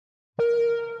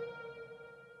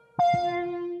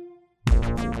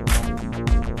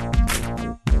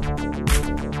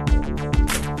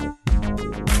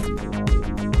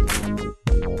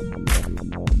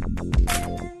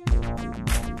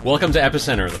Welcome to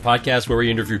Epicenter, the podcast where we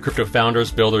interview crypto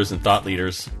founders, builders, and thought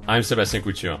leaders. I'm Sébastien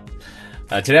Couture.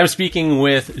 Today I'm speaking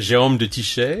with Jérôme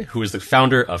Detichet, who is the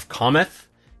founder of Cometh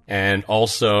and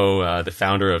also the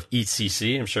founder of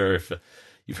EatsCC. I'm sure if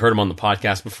you've heard him on the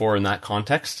podcast before in that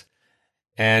context.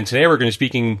 And today we're going to be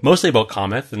speaking mostly about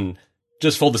Cometh. And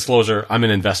just full disclosure, I'm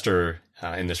an investor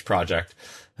in this project.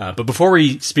 But before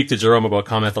we speak to Jérôme about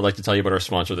Cometh, I'd like to tell you about our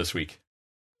sponsor this week.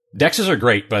 DEXs are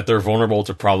great, but they're vulnerable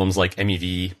to problems like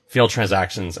MEV, failed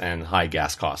transactions, and high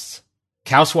gas costs.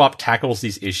 CowSwap tackles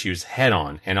these issues head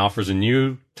on and offers a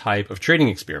new type of trading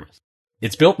experience.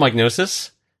 It's built like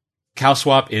Gnosis.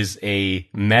 CowSwap is a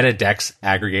meta DEX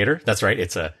aggregator. That's right,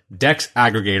 it's a DEX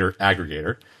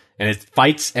aggregator, and it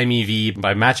fights MEV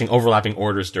by matching overlapping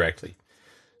orders directly.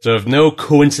 So if no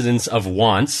coincidence of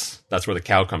wants, that's where the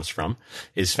cow comes from,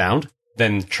 is found,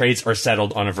 then trades are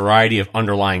settled on a variety of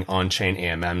underlying on-chain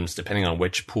AMMs, depending on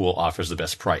which pool offers the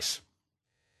best price.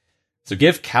 So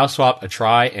give CowSwap a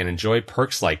try and enjoy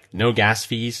perks like no gas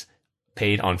fees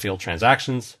paid on failed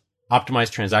transactions,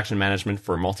 optimized transaction management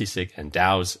for multisig and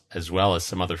DAOs, as well as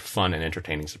some other fun and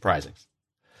entertaining surprisings.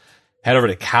 Head over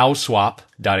to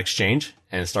cowswap.exchange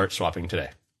and start swapping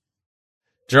today.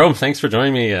 Jérôme, thanks for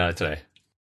joining me today.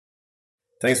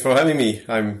 Thanks for having me.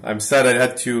 I'm sad I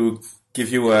had to give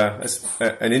you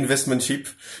an investment chip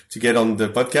to get on the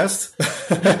podcast.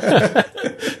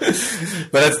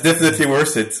 But that's definitely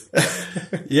worth it.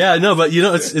 Yeah, no, but you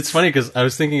know, it's funny because I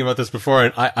was thinking about this before,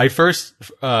 and I first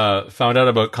found out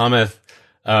about Cometh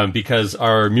because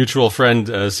our mutual friend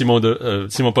Simon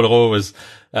Polero was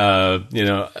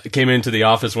came into the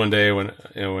office one day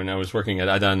when I was working at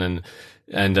Adan,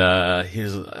 and I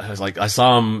was like, I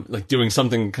saw him like doing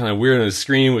something kind of weird on his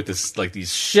screen with this like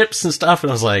these ships and stuff,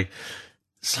 and I was like,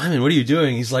 Simon, what are you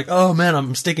doing? He's like, oh man,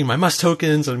 I'm staking my Must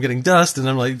tokens and I'm getting dust, and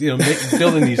I'm like,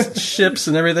 building these ships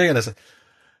and everything. And I said,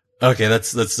 okay,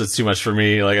 that's too much for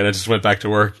me. Like, and I just went back to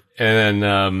work. And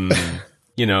then,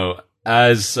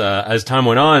 as time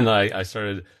went on, I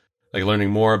started like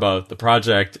learning more about the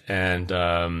project and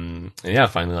yeah,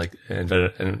 finally like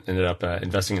ended up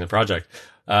investing in the project.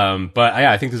 But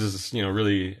I think this is,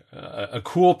 really a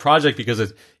cool project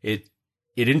because it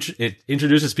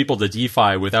introduces people to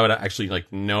DeFi without actually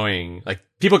like knowing, like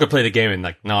people could play the game and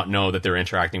like not know that they're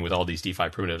interacting with all these DeFi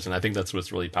primitives. And I think that's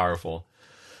what's really powerful.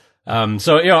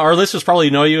 So, our listeners probably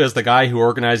know you as the guy who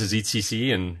organizes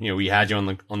EatsCC, and, we had you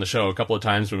on the show a couple of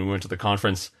times when we went to the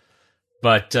conference,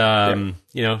 but, tell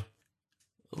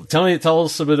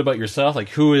us a bit about yourself. Like,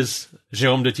 who is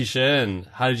Jérôme Detichet and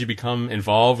how did you become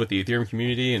involved with the Ethereum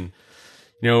community? And,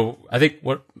 I think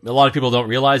what a lot of people don't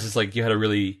realize is like you had a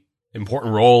really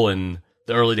important role in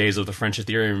the early days of the French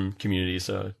Ethereum community.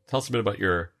 So tell us a bit about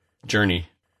your journey.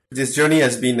 This journey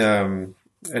has been an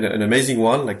amazing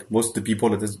one. Like most of the people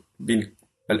that has been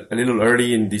a little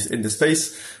early in the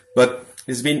space, but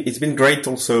it's been great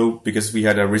also because we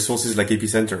had resources like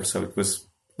Epicenter. So it was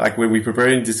like when we were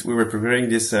preparing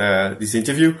this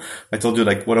interview, I told you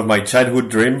like one of my childhood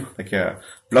dream, like a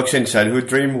blockchain childhood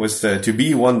dream, was to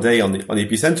be one day on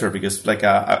Epicenter, because like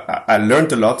I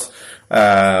learned a lot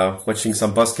watching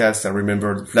some podcasts. I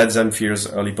remember Vlad Zamfir's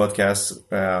early podcasts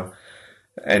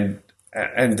and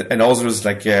others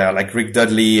like Rick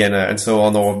Dudley and so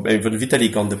on, or even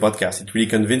Vitalik on the podcast. It really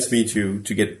convinced me to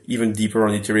get even deeper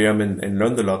on Ethereum and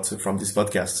learned a lot from this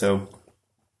podcast. So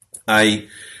I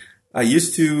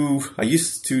used to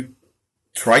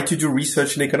try to do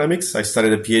research in economics. I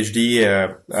started a PhD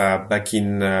back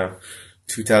in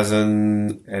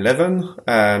 2011,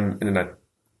 and then I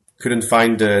couldn't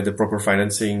find the proper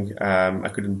financing. I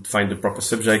couldn't find the proper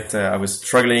subject. I was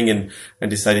struggling and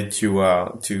decided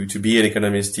to be an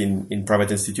economist in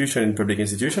private institutions, in public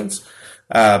institutions.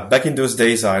 Back in those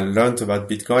days, I learned about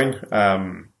Bitcoin.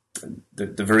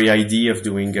 The very idea of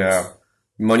doing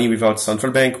money without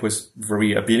central bank was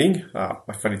very appealing.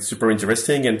 I found it super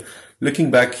interesting. And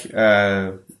looking back,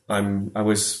 I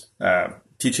was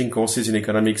teaching courses in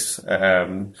economics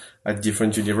at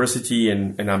different university,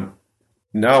 and I'm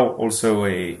now also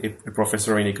a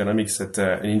professor in economics at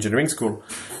an engineering school.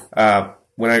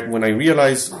 When I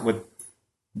realized what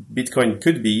Bitcoin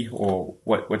could be, or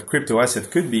what crypto asset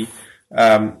could be,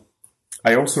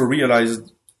 I also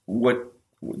realized what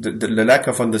the lack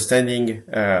of understanding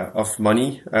of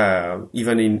money,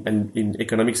 even in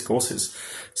economics courses.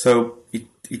 So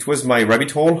it was my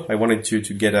rabbit hole. I wanted to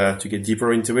get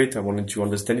deeper into it. I wanted to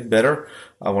understand it better.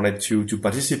 I wanted to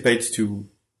participate to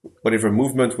whatever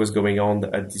movement was going on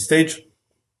at this stage.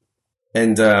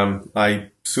 And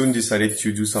I soon decided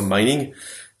to do some mining.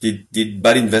 Did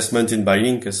bad investment in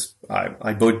mining because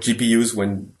I bought GPUs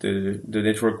when the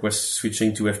network was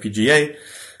switching to FPGA,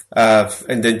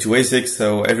 and then to ASIC.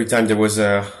 So every time there was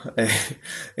a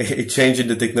change in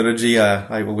the technology,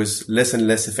 I was less and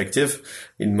less effective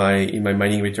in my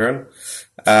mining return.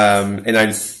 And I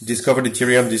discovered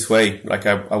Ethereum this way. Like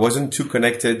I wasn't too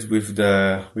connected with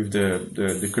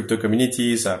the crypto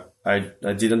communities. I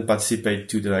didn't participate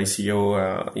to the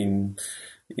ICO, in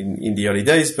the early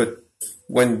days, but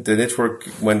when the network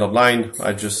went online,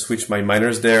 I just switched my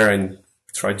miners there and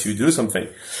tried to do something.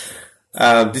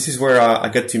 This is where I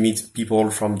got to meet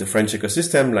people from the French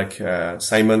ecosystem, like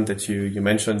Simon that you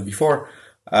mentioned before.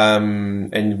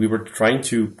 And we were trying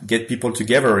to get people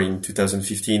together in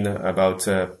 2015 about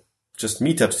just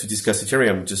meetups to discuss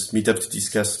Ethereum, just meetups to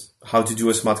discuss how to do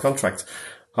a smart contract,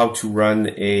 how to run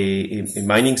a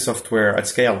mining software at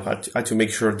scale, how to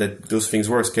make sure that those things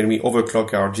work. Can we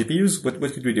overclock our GPUs? What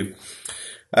could we do?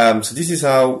 So this is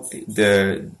how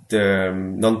the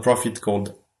non-profit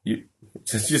called, it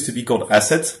used to be called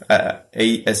Asset,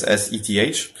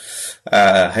 ASSETH.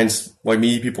 Hence why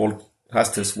many people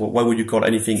asked us, well, why would you call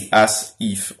anything as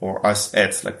if or as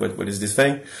at? Like what is this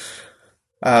thing?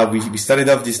 We started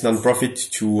off this non-profit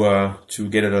to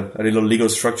get a little legal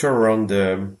structure around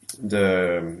the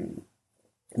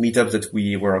meetup that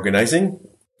we were organizing.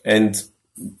 And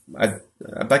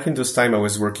back in those time, I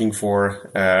was working for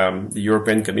the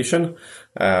European Commission.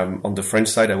 On the French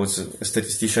side, I was a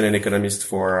statistician and economist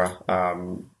for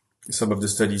some of the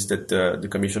studies that the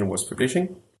Commission was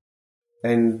publishing.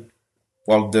 And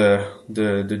while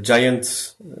the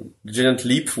giant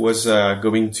leap was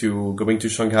going to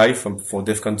Shanghai for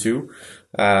DEF CON 2,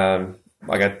 I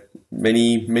got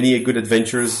many good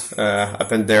adventures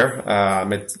happened there. I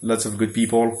met lots of good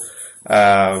people.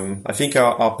 I think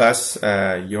our paths,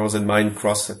 yours and mine,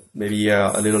 crossed maybe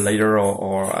a little later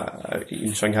or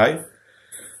in Shanghai.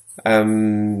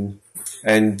 And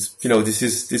this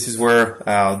is where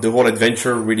the whole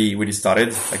adventure really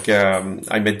started. Like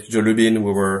I met Joe Lubin.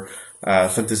 We were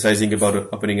fantasizing about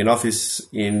opening an office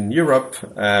in Europe.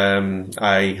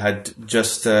 I had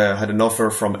just had an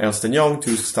offer from Ernst & Young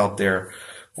to start their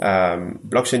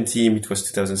blockchain team. It was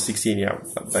 2016,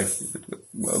 like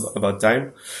about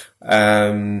time.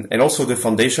 And also the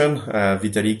foundation,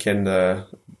 Vitalik and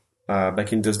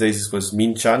back in those days it was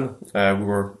Min Chan. We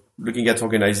were looking at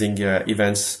organizing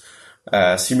events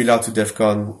similar to DEF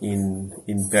CON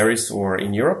in Paris or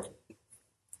in Europe.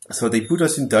 So they put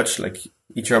us in touch, like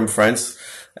Ethereum France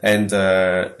and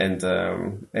the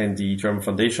Ethereum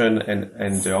Foundation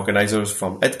and the organizers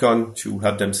from EdCon to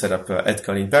help them set up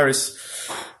EdCon in Paris.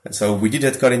 And so we did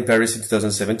EdCon in Paris in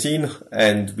 2017,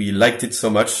 and we liked it so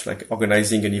much. Like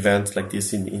organizing an event like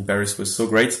this in Paris was so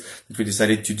great that we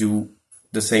decided to do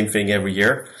the same thing every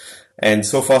year. And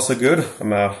so far so good.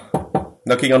 I'm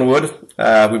knocking on wood.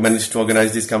 We managed to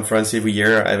organize this conference every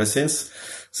year ever since.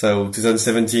 So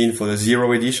 2017 for the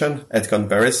 0 edition, EdCon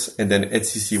Paris, and then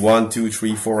EdCC 1, 2,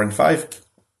 3, 4, and 5.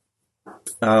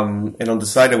 And on the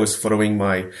side, I was following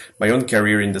my own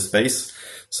career in the space.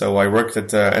 So I worked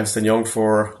at Ernst & Young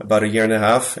for about a year and a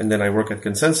half, and then I worked at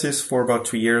Consensus for about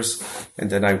 3 years, and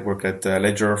then I worked at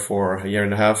Ledger for a year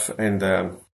and a half, and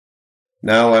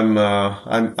now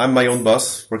I'm my own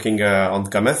boss, working on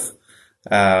Cometh.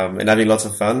 And having lots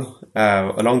of fun.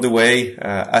 Along the way,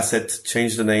 Asset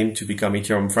changed the name to become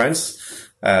Ethereum France.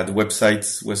 The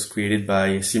website was created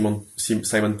by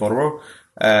Simon Porro.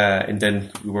 And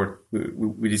then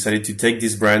we decided to take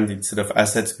this brand instead of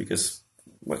Asset because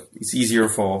it's easier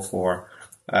for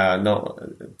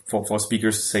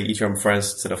speakers to say Ethereum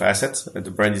France instead of Asset.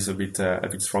 The brand is a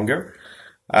bit stronger.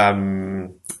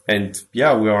 And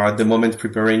yeah, we are at the moment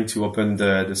preparing to open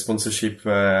the sponsorship,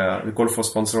 the call for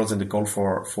sponsors and the call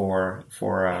for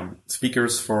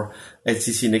speakers for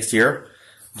LCC next year,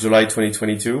 July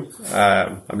 2022.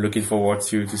 I'm looking forward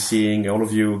to seeing all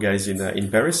of you guys in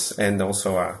Paris, and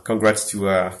also congrats to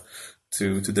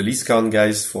the LeaseCon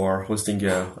guys for hosting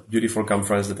a beautiful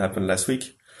conference that happened last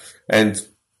week. And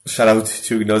shout out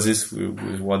to Gnosis,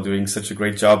 who are doing such a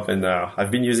great job. And I've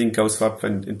been using CowSwap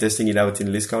and testing it out in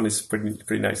LeaseCon. It's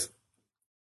pretty nice.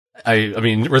 I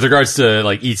mean, with regards to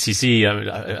like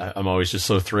EthCC, I'm always just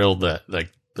so thrilled that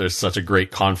like there's such a great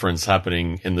conference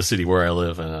happening in the city where I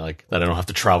live, and like that I don't have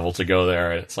to travel to go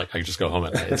there. It's like I can just go home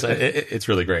at night. It's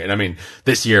really great. And I mean,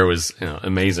 this year was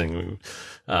amazing.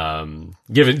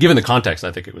 Given the context,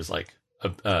 I think it was like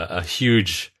a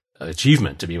huge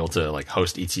achievement to be able to like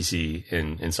host EthCC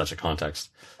in such a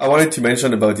context. I wanted to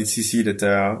mention about EthCC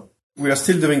that we are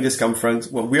still doing this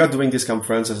conference. Well, we are doing this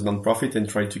conference as a non-profit and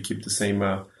trying to keep the same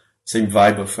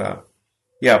vibe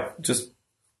yeah, just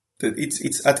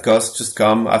it's at cost. Just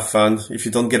come, have fun. If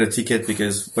you don't get a ticket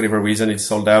because whatever reason it's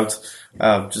sold out,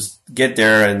 just get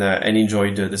there and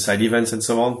enjoy the side events and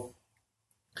so on.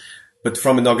 But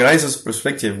from an organizer's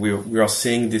perspective, we are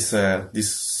seeing this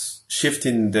shift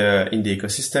in the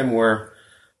ecosystem where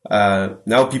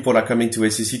now people are coming to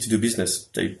SEC to do business.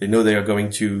 They know they are going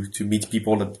to meet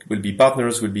people that will be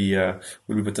partners, will be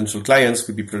potential clients,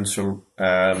 will be potential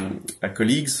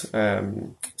colleagues.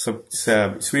 So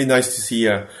it's really nice to see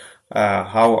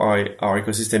how our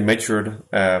ecosystem matured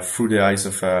through the eyes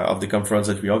of the conference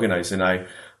that we organize. And I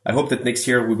hope that next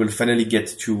year we will finally get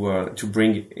to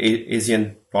bring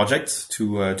Asian projects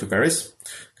to Paris,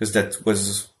 because that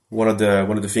was one of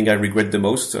the things I regret the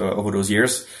most over those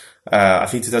years. I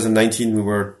think 2019 we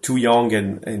were too young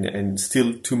and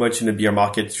still too much in the beer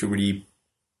market to really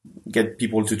get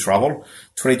people to travel.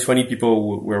 2020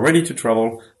 people were ready to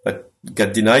travel but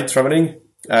got denied traveling.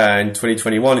 In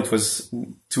 2021 it was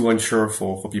too unsure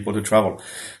for people to travel.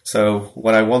 So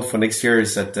what I want for next year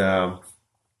is that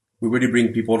we really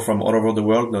bring people from all over the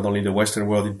world, not only the Western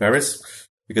world in Paris,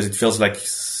 because it feels like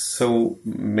so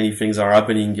many things are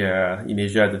happening in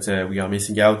Asia that we are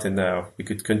missing out, and we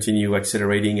could continue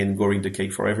accelerating and growing the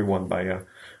cake for everyone by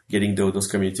getting those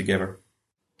communities together.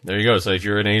 There you go. So if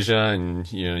you're in Asia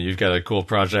and you've got a cool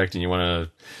project and you want to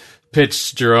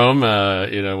pitch Jerome,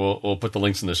 we'll put the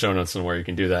links in the show notes on where you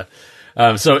can do that.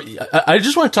 So I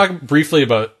just want to talk briefly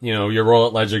about your role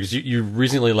at Ledger, because you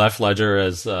recently left Ledger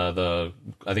as I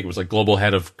think it was like global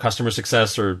head of customer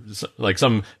success or like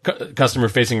some customer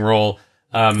facing role.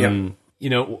 Because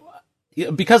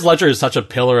Ledger is such a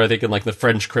pillar, I think, in like the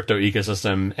French crypto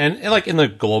ecosystem and like in the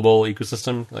global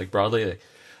ecosystem, like broadly,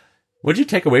 what did you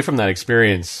take away from that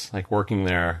experience, like working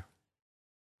there?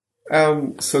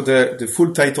 So the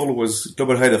full title was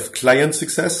global head of client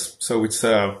success. So it's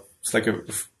like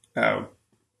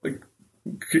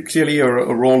clearly a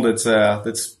role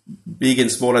that's big and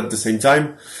small at the same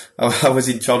time. I was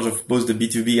in charge of both the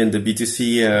B2B and the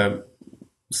B2C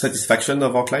satisfaction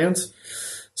of our clients.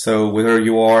 So whether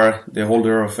you are the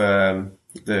holder of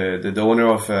the owner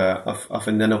of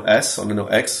a Nano S or Nano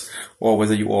X, or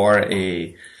whether you are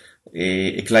a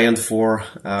client for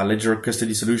Ledger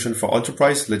custody solution for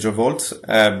enterprise, Ledger Vault,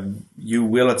 you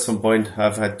will at some point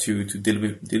have had to deal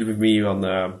with me on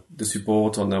the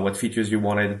support, on what features you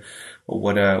wanted, or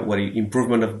what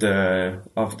improvement of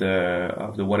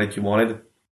the wallet you wanted.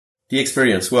 The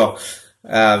experience, well,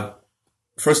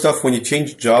 first off, when you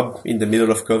change job in the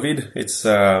middle of COVID, it's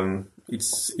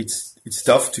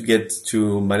tough to get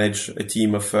to manage a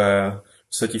team of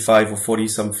 35 or 40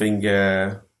 something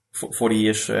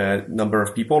 40-ish number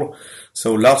of people.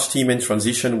 So large team in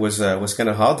transition was kind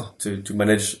of hard to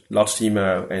manage large team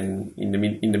and in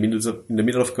the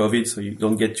middle of COVID. So you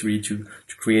don't get to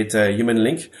create a human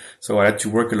link. So I had to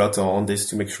work a lot on this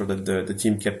to make sure that the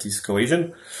team kept this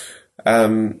cohesion.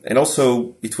 And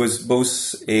also it was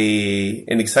both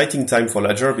an exciting time for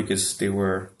Ledger because they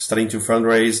were starting to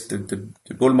fundraise. The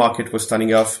bull market was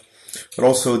starting off, but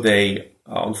also they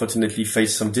unfortunately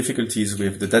faced some difficulties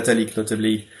with the data leak,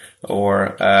 notably,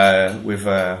 or with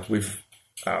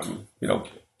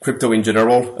crypto in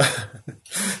general,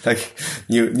 like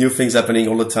new things happening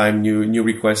all the time, new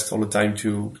requests all the time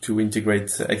to integrate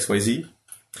XYZ.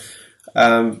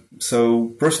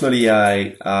 So personally,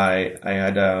 I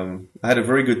had a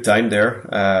very good time there.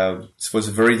 This was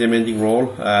a very demanding role,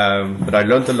 but I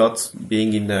learned a lot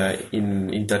being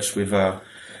in touch with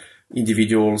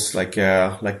individuals like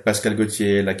Pascal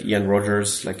Gauthier, like Ian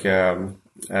Rogers, like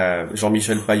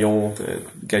Jean-Michel Payon, the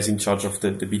guys in charge of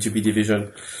the B2B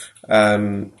division.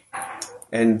 And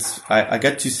I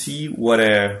got to see what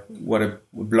a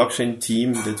blockchain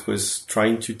team that was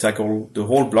trying to tackle the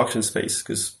whole blockchain space,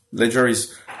 because Ledger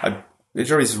is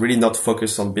really not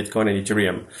focused on Bitcoin and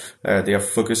Ethereum. They are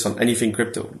focused on anything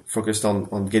crypto, focused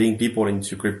on getting people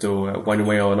into crypto one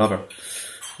way or another.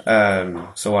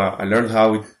 So I learned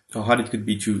how hard it could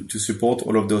be to support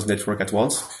all of those networks at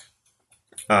once.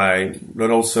 I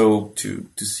learned also to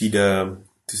see the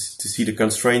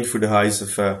constraint through the eyes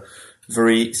of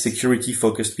very security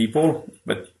focused people,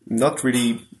 but not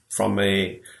really from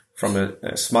a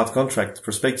smart contract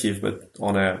perspective, but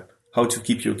on how to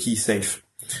keep your key safe.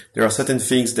 There are certain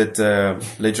things that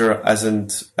Ledger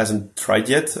hasn't tried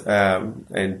yet,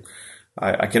 and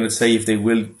I cannot say if they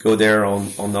will go there or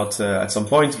not at some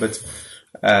point. But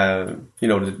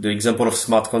the example of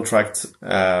smart contract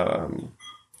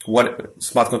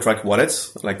smart contract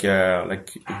wallets, like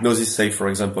Gnosis Safe, for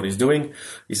example, is doing,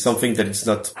 is something that it's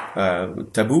not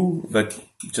taboo, but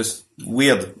just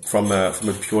weird from a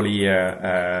purely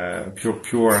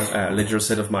pure Ledger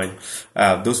set of mind.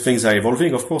 Those things are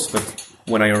evolving, of course, but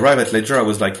when I arrived at Ledger, I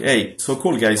was like, "Hey, so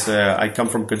cool, guys! I come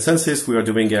from Consensus. We are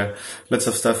doing lots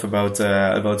of stuff about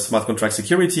smart contract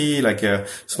security, like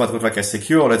smart contract as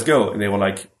secure. Let's go!" And they were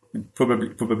like,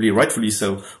 probably rightfully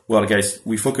so. Well, guys,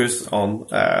 we focus on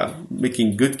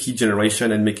making good key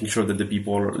generation and making sure that the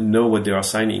people know what they are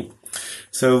signing.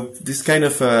 So this kind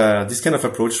of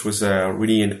approach was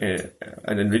really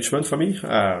an enrichment for me,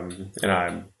 and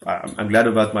I'm glad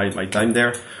about my time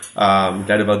there.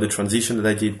 Glad about the transition that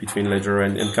I did between Ledger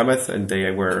and Cometh, and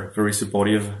they were very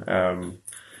supportive.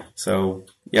 So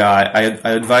yeah, I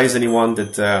advise anyone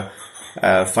that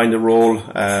find a role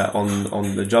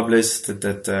on the job list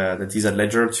that is at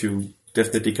Ledger to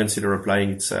definitely consider applying.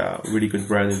 It's a really good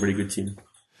brand and really good team.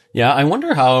 Yeah, I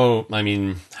wonder how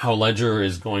Ledger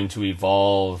is going to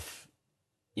evolve,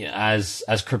 as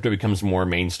crypto becomes more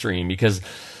mainstream, because,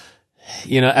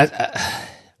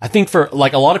 I think for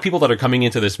like a lot of people that are coming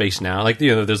into this space now, like,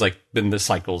 there's like been the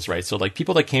cycles, right? So like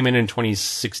people that came in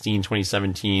 2016,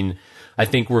 2017, I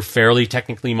think were fairly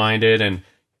technically minded and,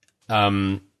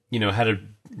 had a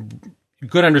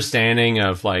good understanding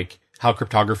of like how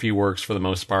cryptography works for the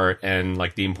most part and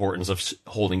like the importance of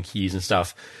holding keys and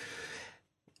stuff.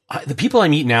 The people I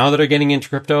meet now that are getting into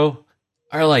crypto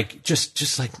are like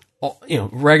just like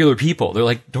regular people. They're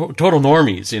like total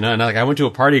normies, And like I went to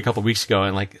a party a couple of weeks ago,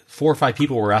 and like 4 or 5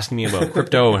 people were asking me about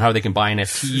crypto and how they can buy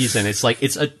NFTs, and it's like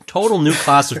it's a total new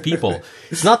class of people.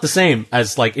 It's not the same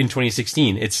as like in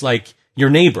 2016. It's like your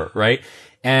neighbor, right?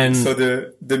 And so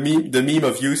the meme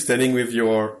of you standing with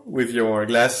your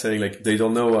glass saying like they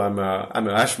don't know I'm a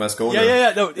Hashmask owner.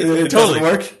 Yeah. No, it totally doesn't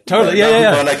work. Totally.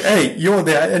 Yeah. Like, hey, you're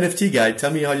the NFT guy. Tell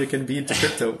me how you can be into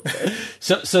crypto.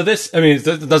 So this, I mean, it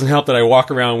doesn't help that I walk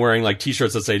around wearing like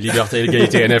t-shirts that say Liberté,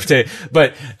 Égalité, NFT.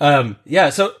 But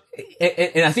So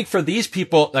and I think for these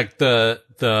people, like the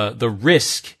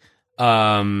risk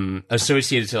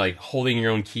associated to like holding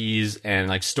your own keys and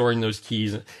like storing those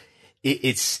keys,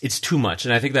 it's too much.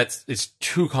 And I think it's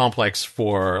too complex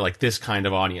for like this kind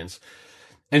of audience.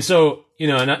 And so,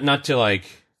 not to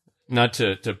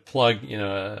plug,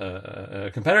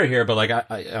 a competitor here, but like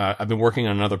I've been working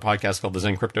on another podcast called the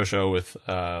Zen Crypto Show with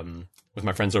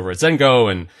my friends over at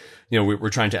Zengo. And, we're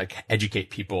trying to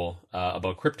educate people,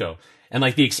 about crypto. And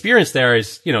like the experience there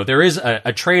is, there is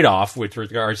a trade-off with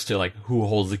regards to like who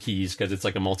holds the keys, because it's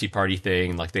like a multi-party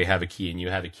thing. Like they have a key and you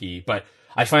have a key. But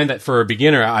I find that for a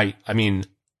beginner, I mean,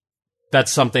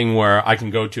 that's something where I can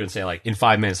go to and say like, in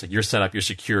 5 minutes, like you're set up, you're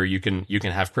secure, you can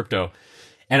have crypto.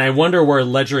 And I wonder where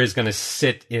Ledger is going to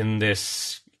sit in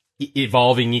this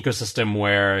evolving ecosystem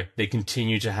where they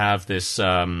continue to have this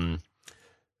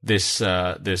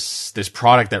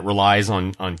product that relies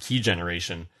on key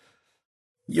generation.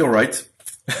 You're right.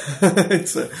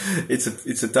 It's a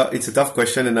tough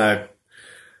question, and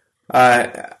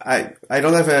I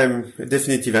don't have a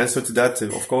definitive answer to that,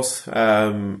 of course.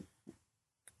 I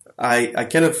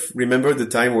kind of remember the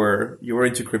time where you were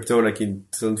into crypto, like in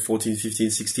 2014,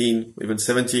 15, 16, even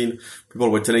 17. People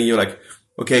were telling you like,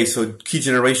 okay, so key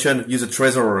generation, use a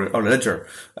Trezor or Ledger,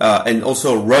 and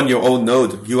also run your own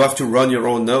node. You have to run your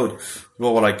own node.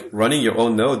 People were like, running your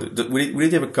own node. Will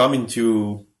it ever come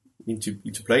into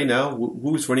play now?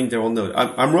 Who's running their own node?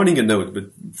 I'm running a node,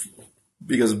 but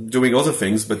because I'm doing other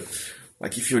things. But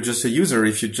like, if you're just a user,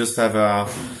 if you just have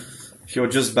if you're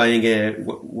just buying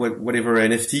whatever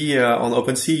NFT on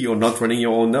OpenSea, you're not running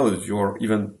your own node. You're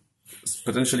even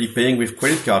potentially paying with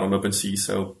credit card on OpenSea.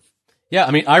 So yeah,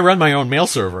 I mean, I run my own mail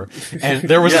server, and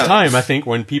there was a time, I think,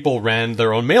 when people ran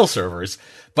their own mail servers.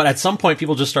 But at some point,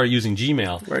 people just started using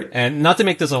Gmail. Right. And not to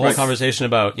make this a whole conversation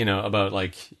about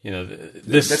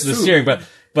this steering, but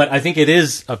I think it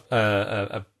is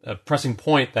a pressing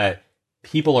point that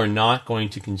people are not going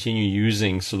to continue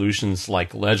using solutions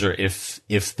like Ledger if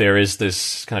there is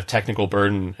this kind of technical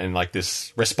burden and like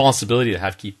this responsibility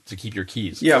to keep your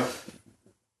keys. Yeah.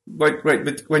 But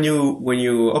when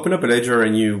you open up a Ledger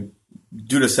and you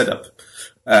do the setup,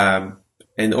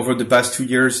 and over the past 2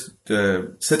 years,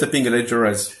 the setuping a Ledger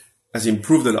has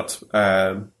improved a lot.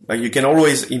 Like you can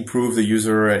always improve the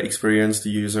user experience, the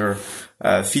user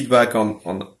feedback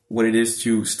on what it is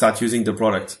to start using the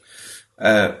product.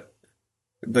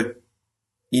 But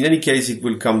in any case, it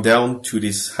will come down to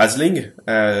this hassling.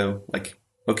 Like,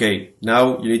 okay,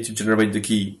 now you need to generate the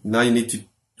key. Now you need to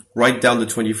write down the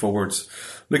 24 words.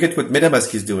 Look at what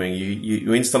MetaMask is doing.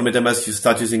 You install MetaMask, you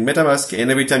start using MetaMask,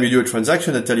 and every time you do a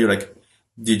transaction, they tell you like,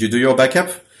 did you do your backup?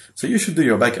 So you should do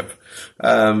your backup.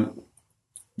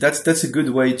 That's a good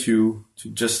way to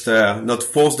just not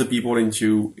force the people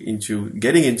into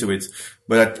getting into it,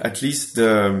 but at least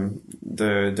the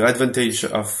advantage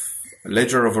of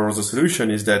Ledger over other solution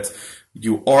is that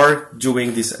you are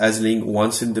doing this hassling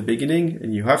once in the beginning,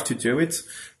 and you have to do it.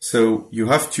 So you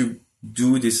have to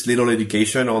do this little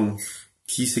education on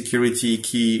key security,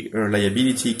 key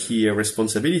reliability, key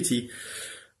responsibility.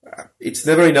 It's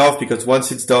never enough, because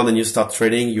once it's done and you start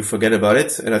trading, you forget about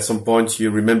it. And at some point you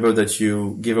remember that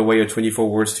you give away your 24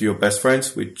 words to your best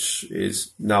friends, which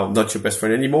is now not your best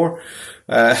friend anymore.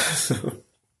 So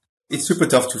it's super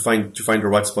tough to find the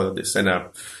right spot of this. And,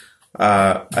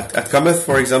 at Cometh,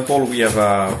 for example, we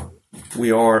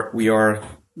are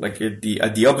like at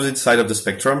the opposite side of the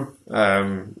spectrum.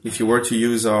 If you were to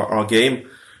use our game,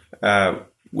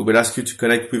 we would ask you to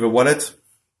connect with a wallet.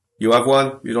 You have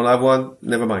one, you don't have one,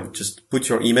 never mind. Just put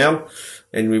your email,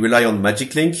 and we rely on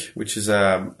Magic Link, which is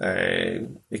a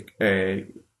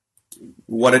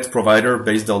wallet provider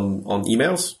based on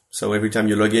emails. So every time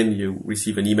you log in, you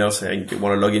receive an email saying, you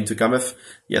want to log into Cometh?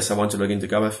 Yes, I want to log into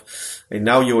Cometh. And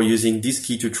now you're using this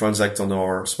key to transact on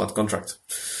our smart contract.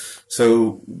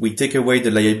 So we take away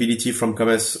the liability from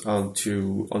Cometh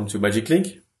onto Magic Link.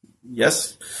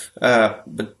 Yes.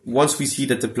 But once we see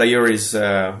that the player is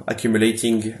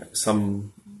accumulating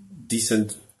some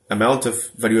decent amount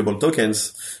of valuable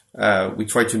tokens, we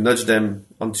try to nudge them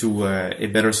onto a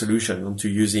better solution, onto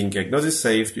using Gnosis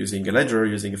Safe, using a ledger,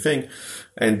 using a thing.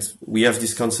 And we have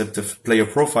this concept of player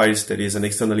profiles that is an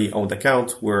externally owned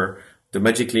account, where the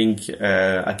Magic Link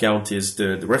account is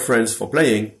the reference for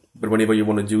playing. But whenever you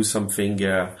want to do something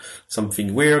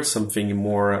weird, something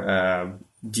more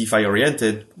DeFi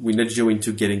oriented, we nudge you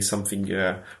into getting something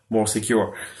more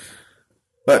secure.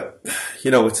 But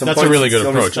at some that's point, a really good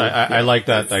approach. I like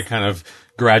that kind of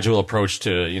gradual approach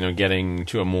to getting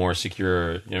to a more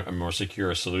secure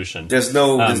solution. There's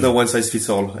no one size fits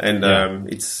all, and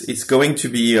it's going to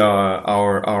be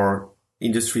our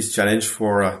industry's challenge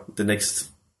for the next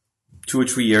 2 or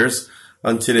 3 years,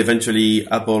 until eventually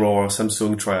Apple or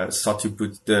Samsung start to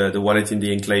put the wallet in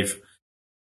the enclave.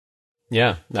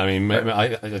 Yeah, I mean,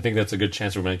 I think that's a good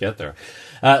chance we're going to get there.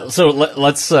 So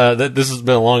let's. This has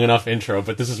been a long enough intro,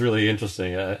 but this is really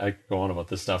interesting. I could go on about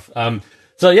this stuff.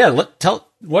 So yeah, tell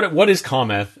what is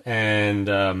Cometh, and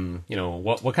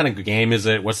what kind of game is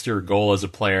it? What's your goal as a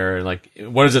player? Like,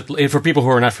 what is it for people who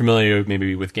are not familiar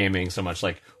maybe with gaming so much?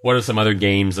 Like, what are some other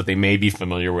games that they may be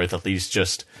familiar with, at least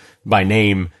just by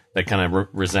name, that kind of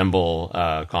resemble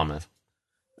Cometh?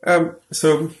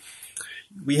 So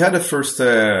we had a first.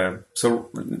 So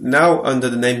now under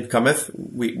the name Cometh,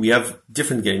 we have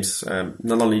different games.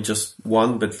 Not only just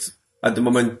one, but at the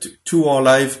moment 2 are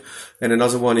live, and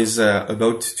another one is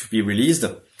about to be released.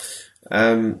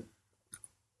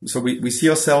 So we see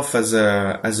ourselves as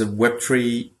a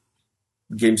Web3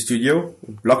 game studio,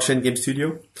 blockchain game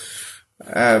studio,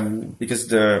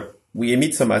 because we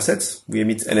emit some assets, we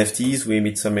emit NFTs, we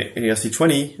emit some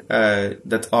ERC20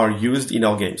 that are used in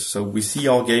our games. So we see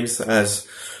our games as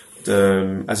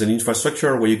an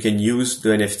infrastructure where you can use the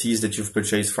NFTs that you've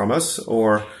purchased from us,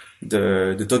 or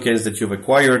the tokens that you've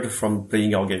acquired from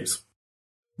playing our games.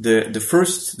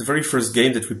 The very first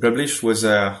game that we published was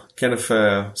kind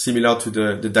of similar to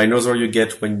the dinosaur you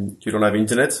get when you don't have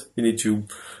internet. You need to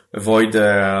avoid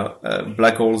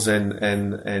black holes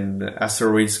and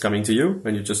asteroids coming to you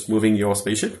when you're just moving your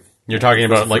spaceship. You're talking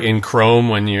about like in Chrome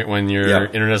when your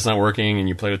internet's not working and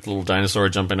you play with the little dinosaur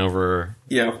jumping over.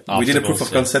 Yeah, we did a proof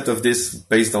of concept of this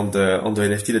based on the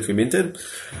NFT that we minted,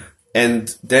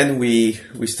 and then we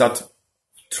start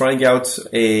trying out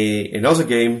another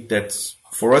game that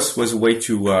for us was a way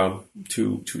to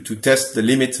test the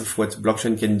limits of what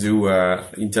blockchain can do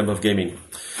in terms of gaming.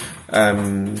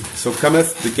 So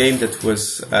Cometh, the game that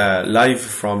was live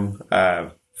from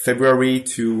February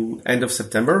to end of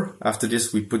September. After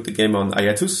this, we put the game on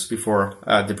hiatus before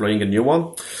deploying a new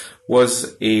one.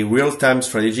 Was a real-time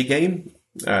strategy game.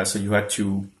 So you had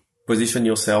to position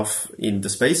yourself in the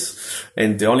space,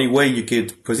 and the only way you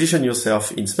could position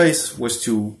yourself in space was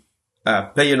to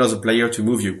pay another player to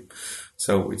move you.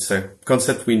 So it's a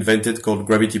concept we invented called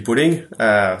gravity pudding.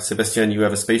 Sebastian, you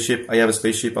have a spaceship. I have a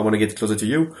spaceship. I want to get closer to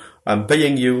you. I'm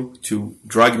paying you to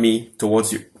drag me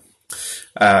towards you.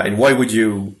 And why would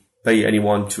you pay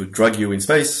anyone to drag you in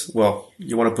space? Well,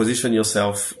 you want to position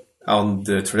yourself on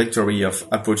the trajectory of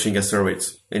approaching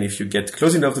asteroids. And if you get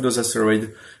close enough to those asteroids,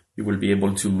 you will be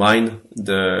able to mine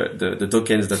the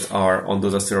tokens that are on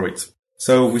those asteroids.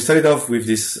 So we started off with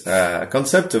this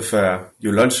concept of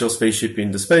you launch your spaceship in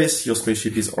the space. Your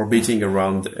spaceship is orbiting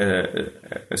around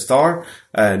a star.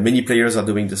 Many players are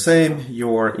doing the same.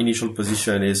 Your initial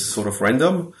position is sort of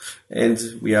random, and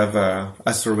we have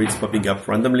asteroids popping up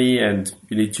randomly, and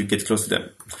you need to get close to them.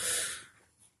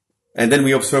 And then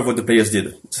we observe what the players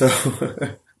did. So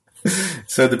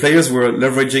so the players were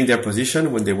leveraging their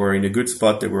position. When they were in a good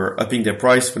spot, they were upping their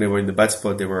price. When they were in the bad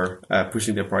spot, they were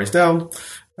pushing their price down.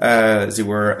 They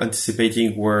were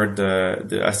anticipating where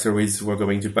the asteroids were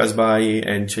going to pass by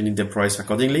and changing their price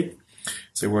accordingly.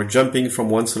 So they were jumping from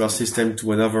one solar system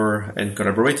to another and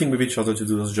collaborating with each other to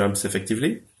do those jumps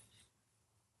effectively.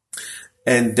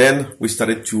 And then we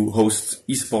started to host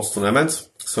esports tournaments.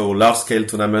 So large-scale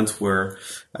tournaments where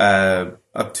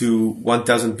up to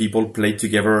 1,000 people played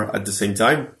together at the same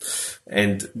time.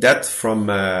 And that from,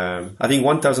 I think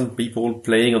 1,000 people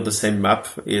playing on the same map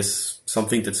is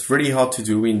something that's really hard to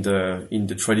do in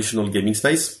the traditional gaming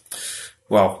space.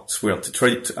 Well, it's weird.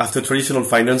 After traditional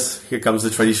finance, here comes the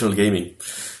traditional gaming.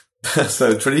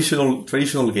 So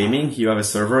traditional gaming, you have a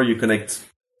server, you connect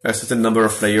a certain number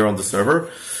of players on the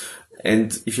server.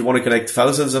 And if you want to connect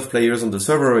thousands of players on the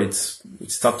server, it's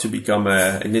starts to become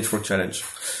a network challenge.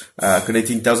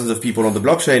 Connecting thousands of people on the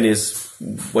blockchain is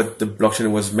what the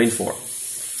blockchain was made for.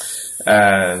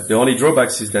 The only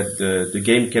drawbacks is that the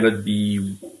game cannot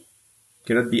be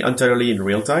entirely in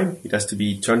real time. It has to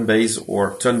be turn-based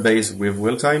or turn-based with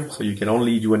real time. So you can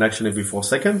only do an action every 4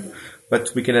 seconds,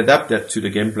 but we can adapt that to the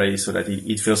gameplay so that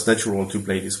it feels natural to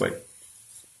play this way.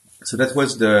 So that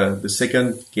was the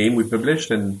second game we published,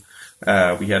 and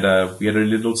we had a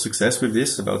little success with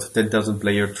this. About 10,000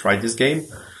 players tried this game,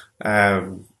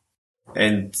 and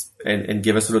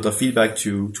gave us a lot of feedback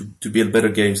to build better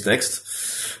games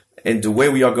next. And the way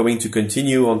we are going to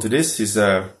continue onto this is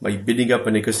by building up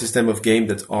an ecosystem of games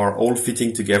that are all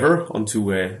fitting together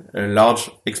onto a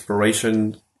large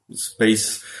exploration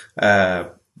space,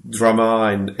 drama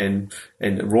and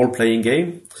role-playing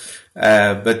game.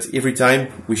 But every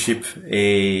time we ship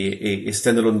a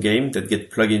standalone game that get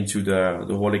plugged into the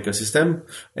whole ecosystem,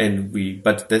 and we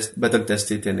battle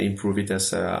test it and improve it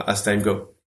as time go.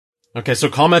 Okay, so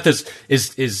Cometh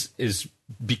is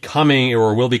becoming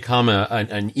or will become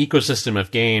an ecosystem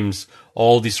of games.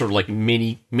 All these sort of like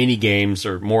mini games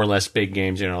or more or less big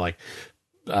games, like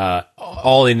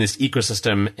all in this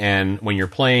ecosystem. And when you're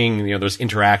playing, there's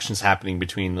interactions happening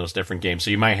between those different games.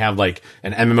 So you might have like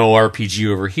an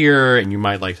MMORPG over here, and you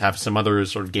might like have some other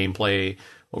sort of gameplay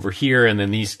over here, and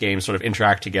then these games sort of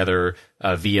interact together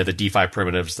via the DeFi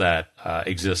primitives that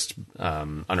exist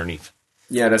underneath.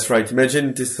 Yeah, that's right.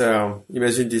 Imagine this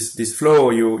flow.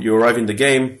 You arrive in the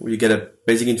game, you get a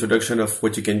basic introduction of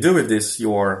what you can do with this.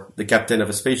 You're the captain of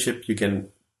a spaceship. You can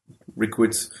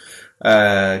recruit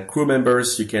crew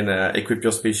members. You can equip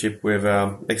your spaceship with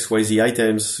XYZ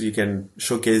items. You can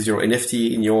showcase your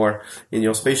NFT in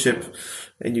your spaceship,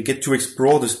 and you get to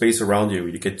explore the space around you.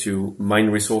 You get to mine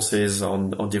resources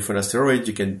on different asteroids.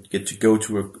 You can get to go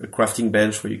to a crafting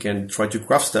bench where you can try to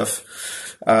craft stuff.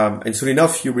 And soon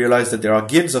enough, you realize that there are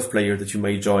guilds of players that you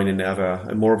may join and have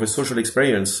a more of a social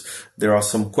experience. There are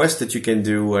some quests that you can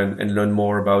do and learn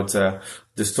more about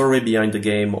the story behind the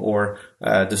game, or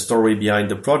the story behind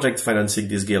the project financing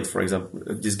this guild, for example,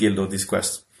 this guild or this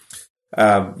quest.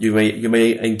 You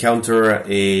may encounter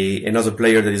another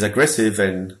player that is aggressive,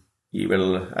 and he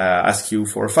will ask you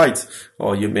for a fight,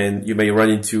 or you may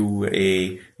run into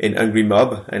an angry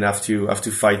mob and have to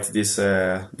fight this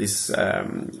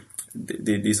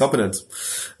opponent.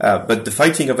 But the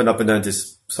fighting of an opponent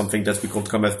is something that we call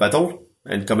Cometh Battle,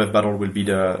 and Cometh Battle will be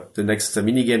the next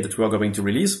mini game that we are going to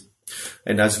release.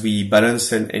 And as we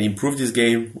balance and improve this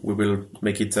game, we will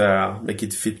make it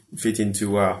fit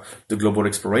into the global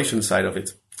exploration side of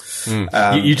it.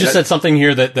 You just said something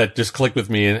here that just clicked with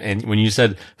me, and when you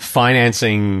said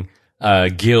financing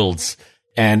guilds,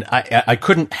 and I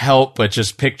couldn't help but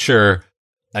just picture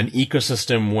an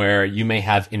ecosystem where you may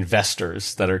have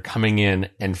investors that are coming in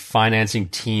and financing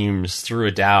teams through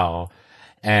a DAO,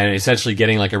 and essentially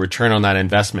getting like a return on that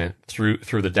investment through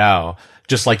the DAO,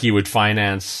 just like you would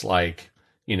finance like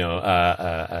an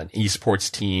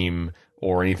esports team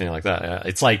or anything like that.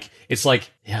 It's like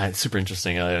yeah, it's super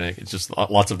interesting. It's just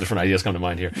lots of different ideas come to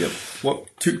mind here. Yep. Well,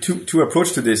 two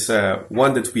approach to this.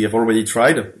 One that we have already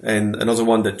tried, and another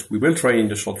one that we will try in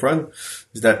the short run,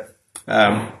 is that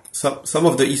some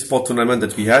of the esport tournament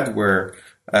that we had were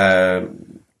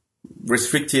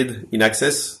restricted in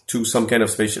access to some kind of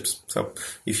spaceships. So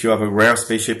if you have a rare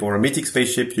spaceship or a mythic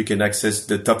spaceship, you can access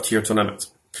the top tier tournament.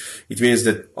 It means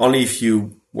that only if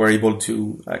you were able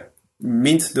to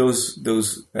mint those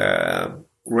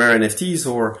rare NFTs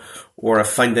or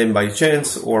find them by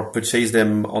chance or purchase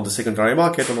them on the secondary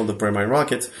market or on the primary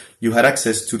market, you had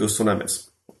access to those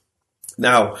tournaments.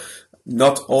 Now,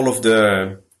 not all of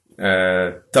the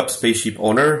top spaceship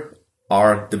owner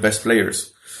are the best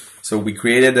players. So we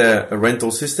created a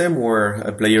rental system where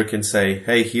a player can say,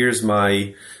 hey, here's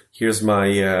my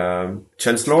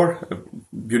Chancellor, a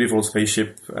beautiful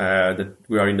spaceship that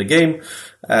we are in the game.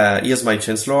 Here's my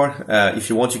Chancellor. If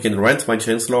you want, you can rent my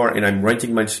Chancellor, and I'm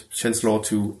renting my Chancellor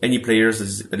to any players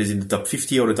that is in the top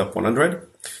 50 or the top 100.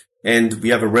 And we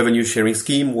have a revenue sharing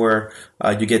scheme where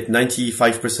you get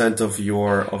 95% of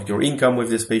your income with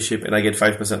the spaceship, and I get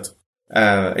 5%.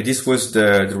 And this was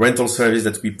the rental service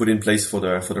that we put in place for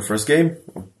the first game.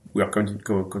 We are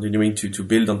continuing to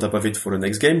build on top of it for the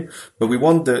next game, but we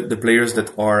want the players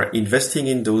that are investing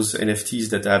in those NFTs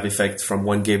that have effect from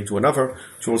one game to another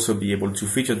to also be able to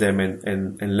feature them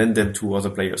and lend them to other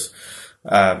players.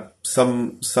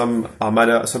 Some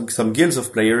guilds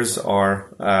of players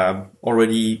are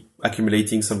already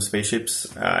accumulating some spaceships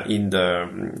in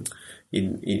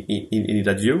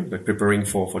that view, like preparing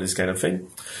for this kind of thing.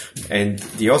 And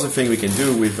the other thing we can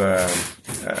do with,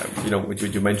 what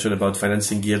you mentioned about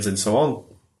financing guilds and so on,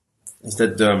 is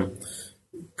that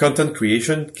content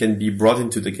creation can be brought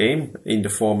into the game in the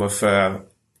form of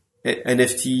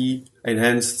NFT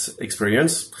enhanced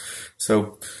experience.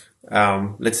 So,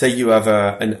 let's say you have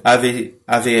an Aave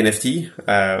NFT,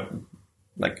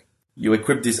 like you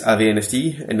equip this Aave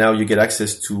NFT, and now you get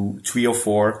access to 3 or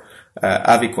 4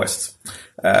 Aave quests.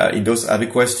 In those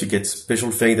Aave quests, you get special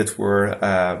things that were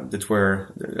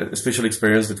a special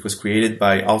experience that was created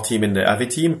by our team and the Aave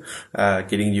team,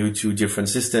 getting you to different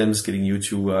systems, getting you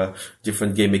to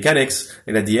different game mechanics.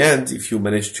 And at the end, if you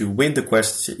manage to win the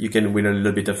quest, you can win a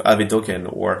little bit of Aave token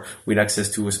or win access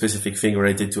to a specific thing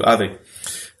related to Aave.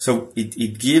 So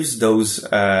it gives those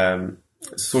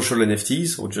social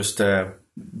NFTs or just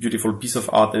beautiful piece of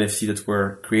art NFT that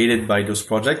were created by those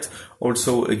projects,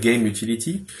 also a game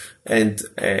utility, and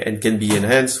can be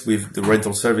enhanced with the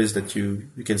rental service that you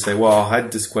can say, well, I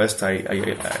had this quest, I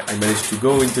managed to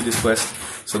go into this quest,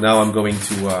 so now I'm going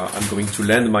to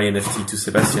lend my NFT to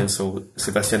Sebastian, so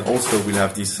Sebastian also will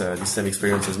have this same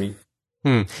experience as me.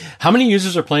 How many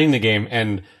users are playing the game,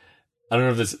 and I don't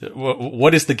know if this,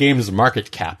 what is the game's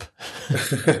market cap?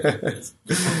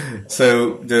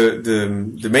 So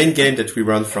the main game that we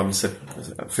run from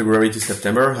February to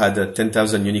September had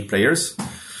 10,000 unique players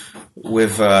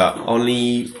with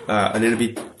only a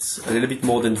little bit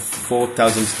more than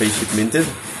 4,000 spaceship minted.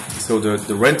 So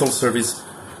the rental service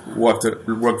worked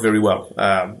very well.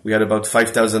 We had about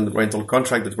 5,000 rental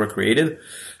contracts that were created.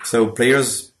 So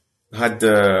players had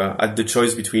the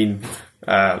choice between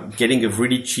getting a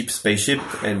really cheap spaceship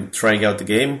and trying out the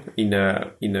game in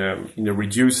a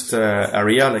reduced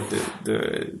area, like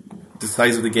the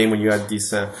size of the game when you had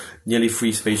this nearly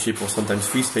free spaceship or sometimes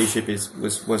free spaceship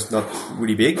was not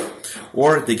really big,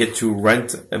 or they get to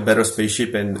rent a better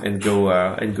spaceship and go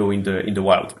in the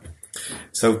wild.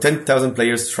 So 10,000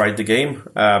 players tried the game.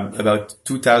 About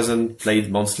 2,000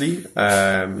 played monthly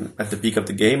at the peak of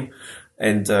the game.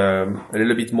 And a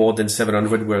little bit more than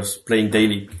 700 were playing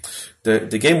daily.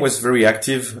 The game was very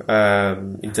active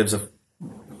in terms of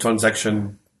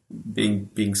transaction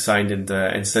being signed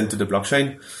and sent to the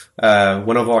blockchain.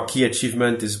 One of our key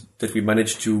achievements is that we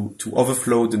managed to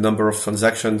overflow the number of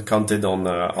transactions counted on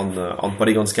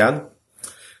Polygon Scan.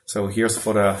 So here's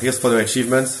for the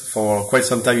achievements. For quite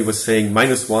some time, it was saying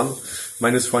minus one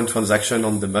transaction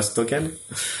on the Must token.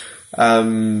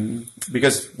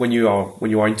 Because when you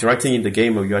are interacting in the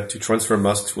game, or you had to transfer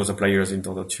Must to other players in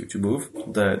order to move,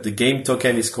 the game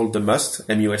token is called the Must,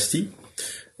 MUST,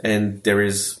 and there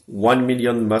is 1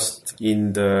 million Must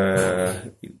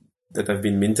that have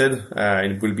been minted,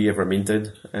 and will be ever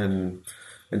minted, and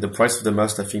the price of the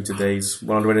Must, I think today is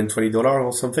 $120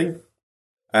 or something.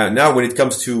 Now when it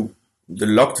comes to the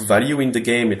locked value in the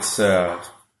game, it's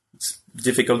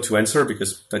difficult to answer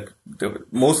because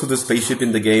most of the spaceship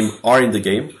in the game are in the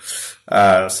game.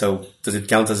 So does it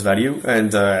count as value?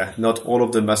 And not all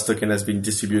of the Must token has been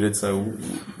distributed, so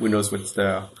who knows it's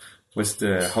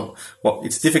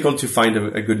difficult to find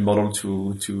a good model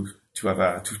to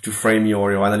frame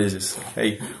your analysis.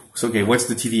 Hey, so okay, what's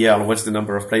the TVL? What's the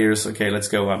number of players? Okay, let's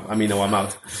go. I'm in or I'm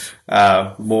out.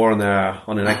 More on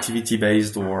an activity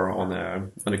based or on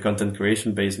a content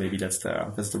creation based. Maybe that's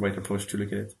the right approach to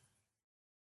look at it.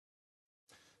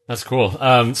 That's cool.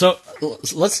 So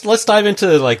let's dive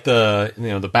into like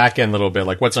the back end a little bit,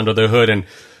 like what's under the hood, and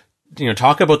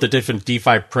talk about the different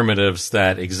DeFi primitives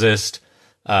that exist,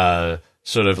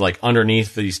 sort of like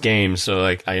underneath these games. So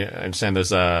like I understand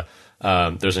there's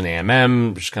There's an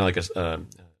AMM, which is kind of like a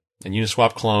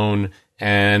Uniswap clone.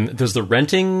 And does the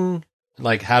renting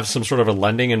like have some sort of a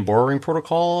lending and borrowing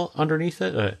protocol underneath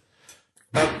it?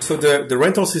 So the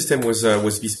rental system was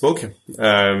bespoke.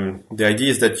 The idea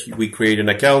is that we create an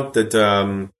account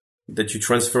that you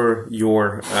transfer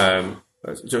your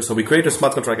so we create a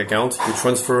smart contract account. You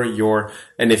transfer your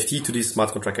NFT to this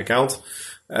smart contract account,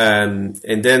 and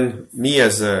then me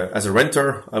as a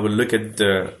renter, I will look at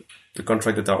the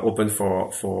contract that are open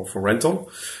for rental.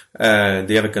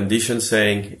 They have a condition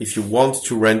saying if you want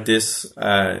to rent this,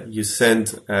 you send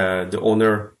the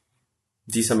owner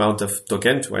this amount of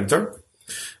token to enter.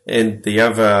 And they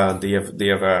have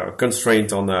a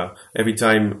constraint on every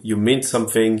time you mint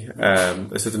something,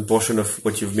 a certain portion of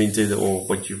what you've minted or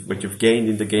what you've gained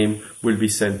in the game will be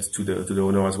sent to the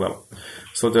owner as well.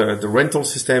 So the rental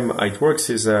system, how it works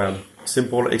is a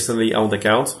simple externally owned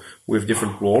account with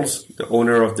different roles. The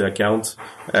owner of the account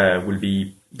will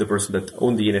be the person that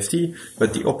owns the NFT,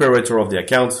 but the operator of the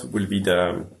account will be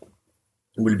the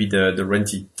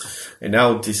rentee. And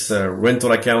now this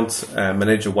rental account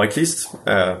manage a whitelist,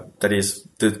 that is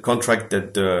the contract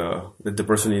that the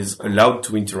person is allowed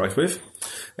to interact with,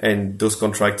 and those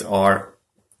contracts are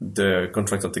the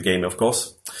contract of the game, of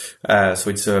course. So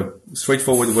it's a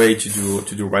straightforward way to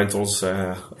do rentals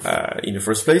in the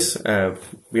first place.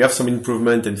 We have some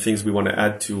improvement and things we want to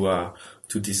add to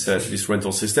this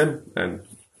rental system, and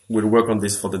we'll work on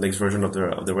this for the next version of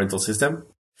the rental system.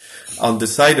 On the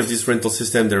side of this rental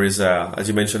system, there is, as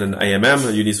you mentioned, an AMM,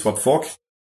 a Uniswap fork.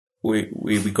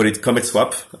 We call it Comet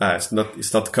Swap. It's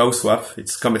not Cow Swap,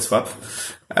 it's Comet Swap.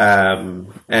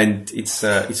 And it's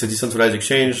a decentralized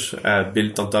exchange,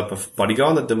 built on top of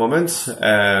Polygon at the moment.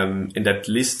 And that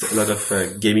lists a lot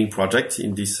of, gaming projects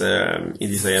in this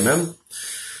AMM.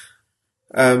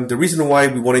 The reason why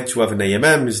we wanted to have an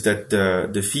AMM is that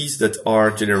the fees that are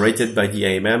generated by the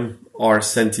AMM are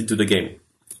sent into the game.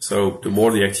 So the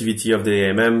more the activity of the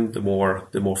AMM, the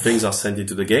more things are sent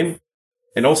into the game.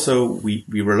 And also we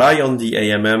rely on the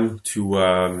AMM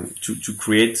to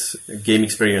create game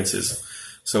experiences.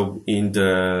 So in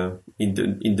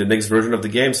the next version of the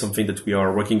game, something that we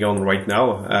are working on right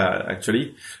now,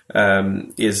 actually,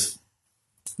 is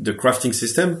the crafting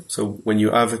system. So when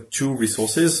you have two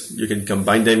resources, you can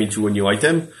combine them into a new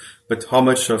item. But how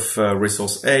much of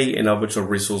resource A and how much of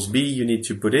resource B you need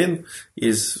to put in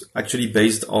is actually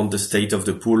based on the state of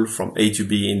the pool from A to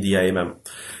B in the AMM.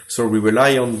 So we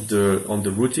rely on the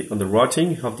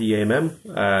routing of the AMM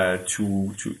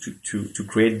to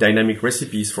create dynamic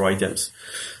recipes for items.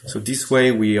 So this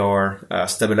way we are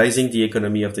stabilizing the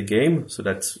economy of the game, so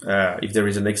that if there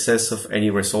is an excess of any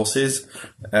resources,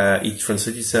 it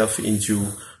translates itself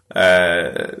into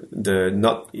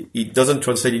it doesn't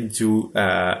translate into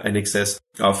an excess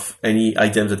of any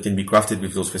items that can be crafted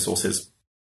with those resources.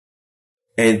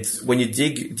 And when you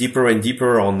dig deeper and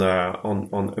deeper on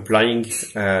applying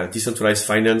decentralized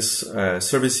finance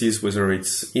services, whether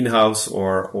it's in-house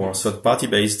or third-party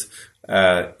based,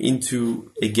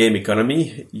 into a game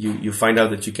economy, you find out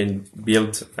that you can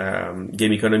build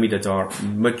game economy that are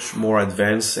much more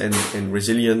advanced and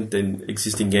resilient than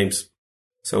existing games.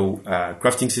 So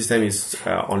crafting system is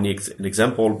only an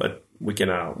example, but we can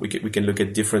look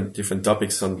at different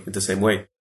topics in the same way.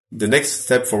 The next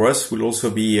step for us will also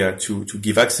be to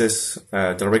give access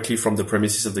directly from the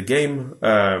premises of the game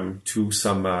to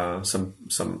some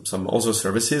other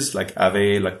services like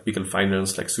Aave, like Pickle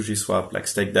Finance, like SushiSwap, like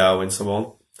StakeDAO, and so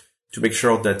on, to make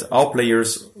sure that our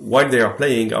players, while they are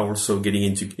playing, are also getting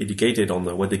educated on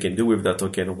what they can do with that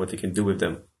token or what they can do with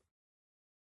them.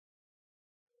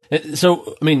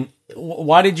 So, I mean,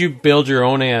 why did you build your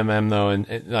own AMM though? And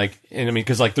I mean,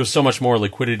 because like there's so much more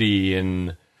liquidity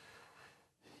in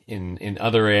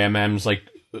other AMMs. Like,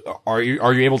 are you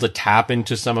able to tap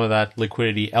into some of that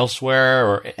liquidity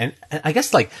elsewhere? And I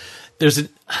guess like there's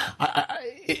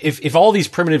if all these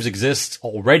primitives exist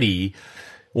already,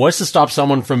 what's to stop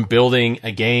someone from building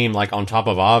a game like on top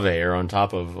of Aave or on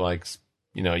top of like,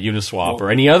 you know, Uniswap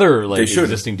or any other like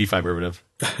existing DeFi primitive?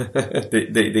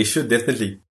 They should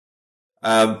definitely.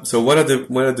 So one of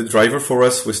the driver for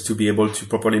us was to be able to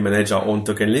properly manage our own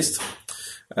token list.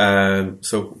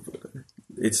 So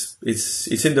it's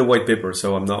in the white paper.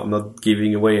 So I'm not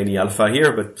giving away any alpha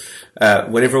here, but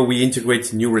whenever we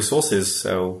integrate new resources,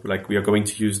 so like we are going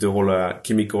to use the whole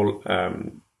chemical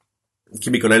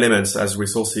elements as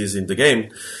resources in the game.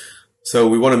 So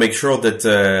we want to make sure that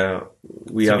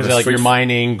we have like you're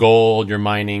mining gold, you're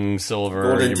mining silver,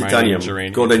 gold and titanium,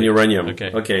 gold and uranium.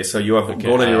 Okay, so you have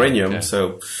gold and uranium. Okay.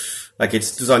 So like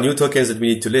those are new tokens that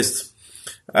we need to list.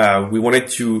 we wanted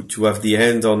to have the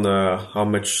hand on how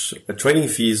much training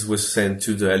fees was sent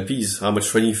to the LPs, how much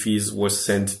training fees was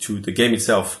sent to the game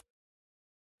itself.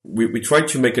 We tried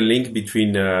to make a link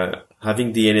between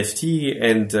having the NFT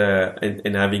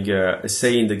and having a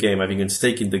say in the game, having a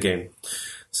stake in the game.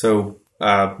 So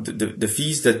the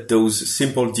fees that those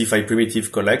simple DeFi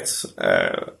primitive collects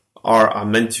are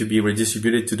meant to be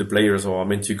redistributed to the players, or are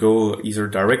meant to go either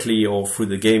directly or through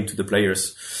the game to the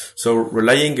players. So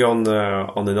relying on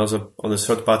a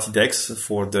third party DEX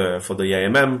for the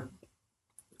IMM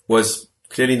was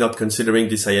clearly not considering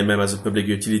this IMM as a public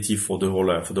utility for the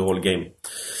whole game,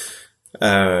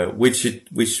 which it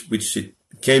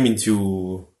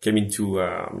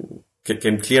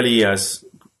came clearly as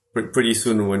pretty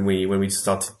soon when we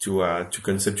started to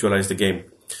conceptualize the game.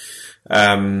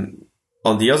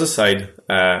 On the other side,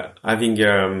 having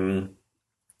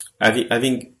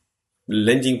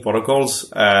lending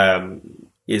protocols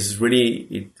is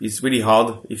really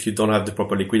hard if you don't have the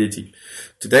proper liquidity.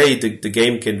 Today, the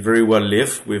game can very well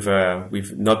live with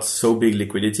not so big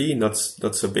liquidity, not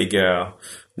so big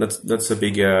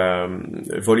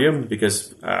volume,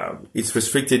 because it's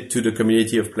restricted to the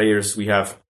community of players we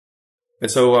have. And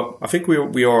so I think we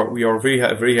are very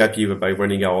happy by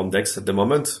running our own DEX at the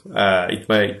moment. It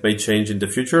may change in the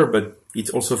future, but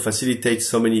it also facilitates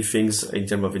so many things in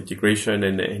terms of integration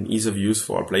and ease of use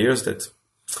for our players that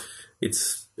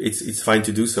it's fine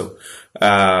to do so.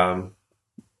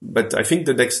 But I think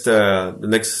the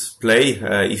next play,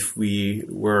 if we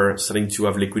were starting to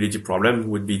have liquidity problem,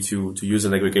 would be to use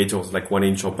an aggregator like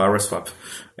 1inch or Paraswap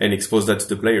and expose that to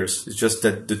the players. It's just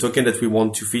that the token that we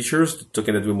want to feature, the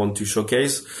token that we want to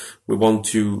showcase, we want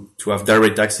to have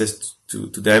direct access to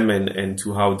them and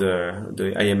to how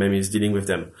the IMM is dealing with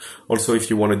them. Also,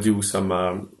 if you want to do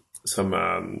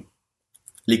some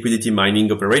liquidity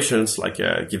mining operations, like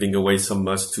giving away some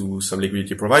MUST to some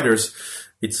liquidity providers,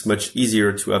 it's much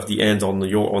easier to have the end on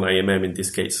your own IMM in this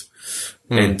case.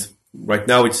 And right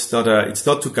now it's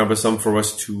not too cumbersome for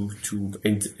us to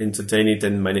entertain it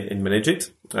and manage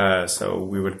it. So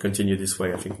we will continue this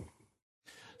way, I think.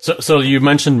 So you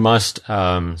mentioned MUST.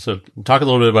 So talk a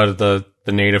little bit about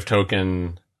the native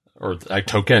token, or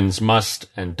tokens MUST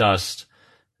and Dust.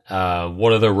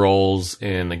 What are the roles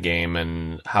in the game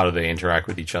and how do they interact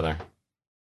with each other?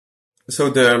 So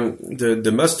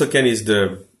the MUST token is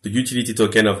the utility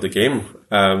token of the game.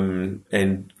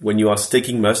 And when you are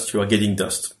staking MUST, you are getting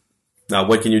Dust. Now,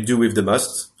 what can you do with the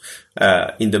MUST?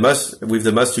 With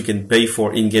the MUST, you can pay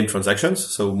for in-game transactions.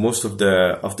 So most of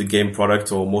the game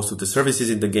product or most of the services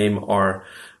in the game are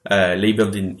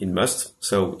labeled in MUST.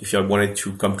 So if I wanted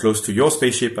to come close to your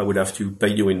spaceship, I would have to pay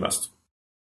you in MUST.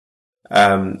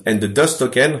 And the Dust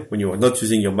token, when you are not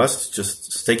using your MUST,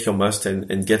 just stake your MUST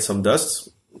and get some Dust.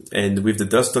 And with the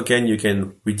Dust token, you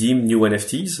can redeem new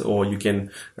NFTs, or you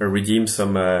can redeem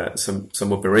some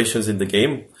operations in the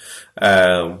game,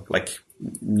 like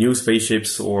new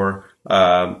spaceships or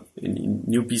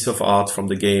new piece of art from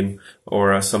the game,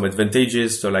 or some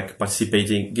advantages. So like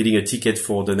participating, getting a ticket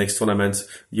for the next tournament,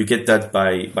 you get that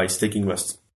by staking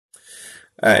MUST.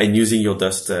 And using your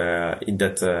Dust in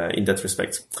that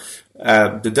respect.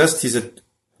 The Dust is a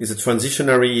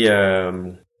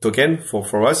transitionary token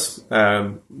for us,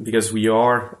 because we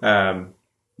are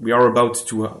about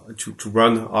to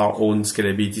run our own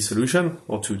scalability solution,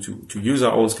 or to use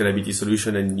our own scalability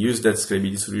solution and use that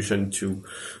scalability solution to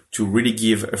really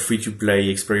give a free to play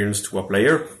experience to our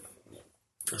player.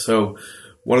 So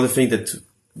one of the things that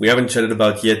we haven't chatted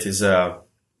about yet is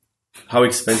how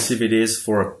expensive it is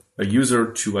for a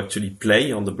user to actually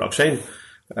play on the blockchain.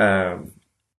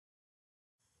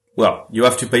 Well, you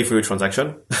have to pay for your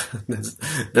transaction.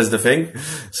 That's the thing.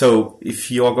 So if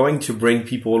you are going to bring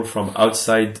people from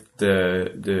outside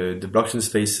the blockchain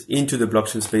space into the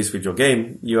blockchain space with your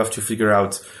game, you have to figure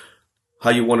out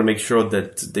how you want to make sure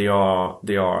that they are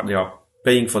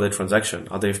paying for the transaction,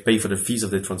 or they pay for the fees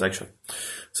of the transaction.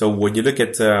 So when you look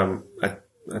at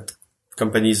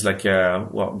companies like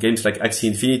games like Axie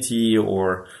Infinity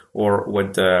or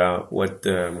what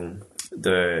the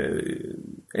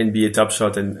NBA Top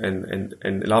Shot and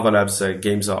Lava Labs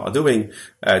games are doing,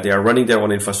 they are running their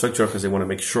own infrastructure because they want to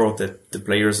make sure that the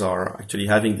players are actually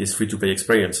having this free-to-play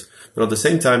experience. But at the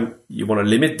same time, you want to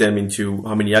limit them into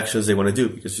how many actions they want to do,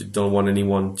 because you don't want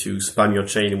anyone to spam your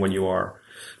chain when you are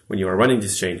running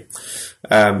this chain.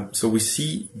 So we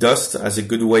see Dust as a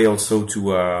good way also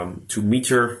to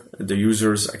meter the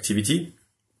user's activity.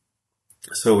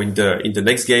 So in the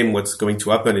next game, what's going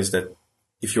to happen is that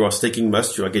if you are staking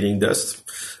MUST, you are getting Dust.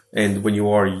 And when you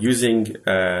are using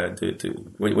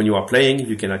when you are playing,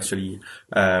 you can actually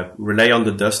rely on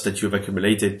the dust that you've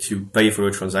accumulated to pay for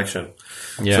your transaction.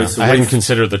 Yeah, so I hadn't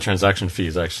considered the transaction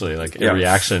fees actually. Like every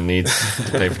action needs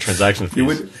to pay for transaction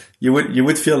fees. You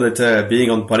would feel that being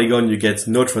on Polygon you get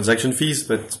no transaction fees,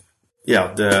 but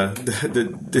yeah,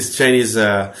 this chain is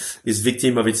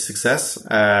victim of its success.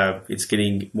 It's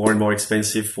getting more and more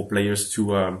expensive for players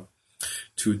to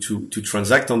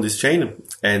transact on this chain.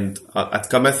 And at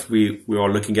Cometh, we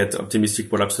are looking at optimistic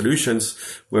rollup solutions,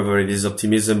 whether it is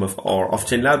Optimism or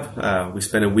Off-Chain Lab. We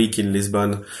spent a week in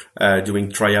Lisbon doing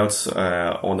tryouts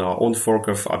on our own fork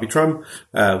of Arbitrum.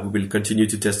 We will continue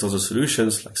to test other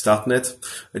solutions like Startnet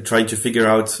and trying to figure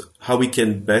out how we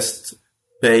can best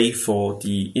pay for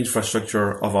the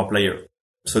infrastructure of our player.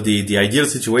 So the ideal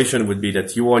situation would be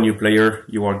that you are a new player,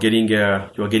 you are getting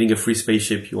a free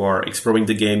spaceship, you are exploring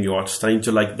the game, you are starting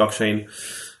to like blockchain.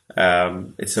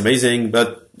 It's amazing,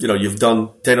 but you've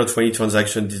done 10 or 20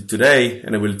 transactions today,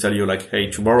 and I will tell you like, hey,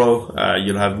 tomorrow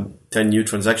you'll have 10 new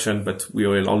transactions, but we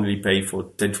will only pay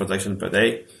for 10 transactions per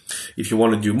day. If you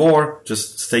want to do more,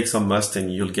 just stake some Must,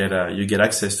 and you get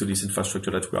access to this infrastructure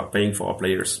that we are paying for our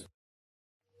players.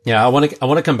 Yeah, I want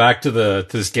to come back to the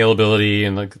scalability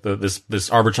and like this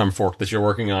Arbitrum fork that you're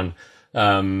working on.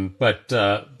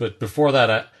 But before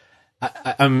that,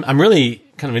 I'm really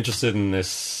kind of interested in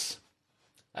this.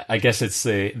 I guess it's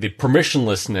the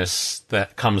permissionlessness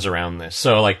that comes around this.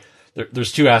 So like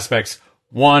there's two aspects.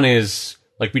 One is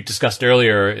like we discussed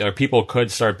earlier, people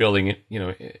could start building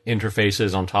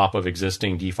interfaces on top of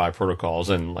existing DeFi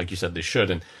protocols, and like you said, they should.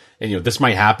 And this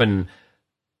might happen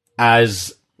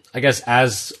as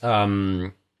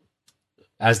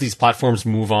these platforms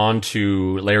move on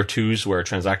to layer 2s where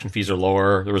transaction fees are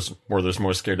lower, there's more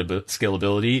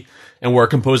scalability and where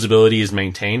composability is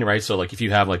maintained, right? So like if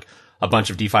you have like a bunch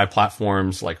of DeFi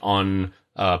platforms like on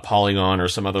Polygon or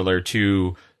some other layer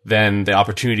 2, then the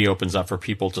opportunity opens up for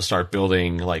people to start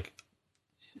building like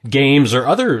games or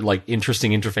other like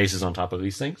interesting interfaces on top of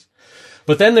these things.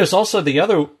 But then there's also the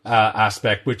other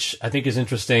aspect, which I think is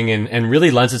interesting and really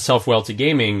lends itself well to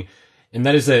gaming, and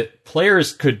that is that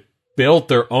players could build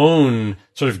their own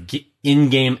sort of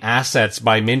in-game assets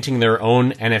by minting their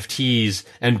own NFTs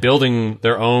and building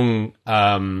their own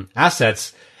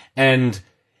assets. And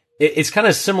it's kind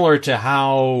of similar to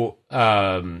how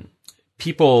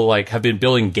people like have been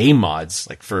building game mods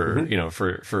like for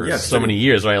so many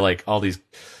years, right? Like all these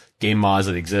game mods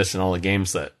that exist and all the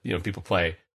games that people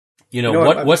play.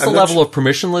 What's the level of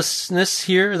permissionlessness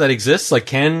here that exists? Like,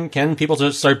 can people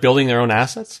just start building their own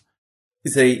assets?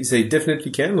 They definitely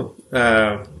can.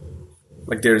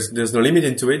 Like, there's no limit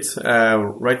into it.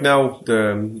 Right now,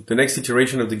 the next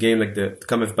iteration of the game, like the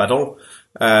Cometh Battle,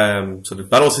 so the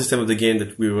battle system of the game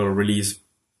that we will release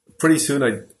pretty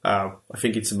soon. I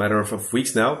think it's a matter of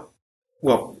weeks now.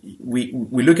 Well, we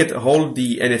look at all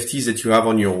the NFTs that you have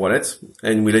on your wallet,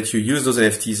 and we let you use those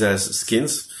NFTs as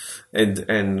skins.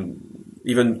 And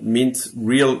even mint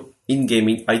real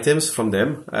in-game items from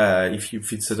them if you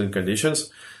fit certain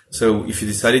conditions. So if you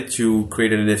decided to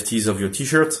create an NFTs of your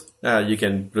T-shirt, you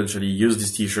can potentially use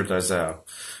this T-shirt as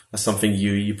something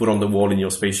you put on the wall in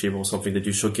your spaceship or something that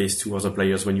you showcase to other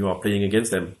players when you are playing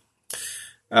against them.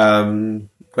 But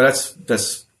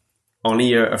that's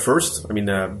only a first. I mean,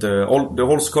 the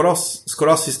whole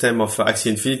Scholar system of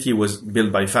Axie Infinity was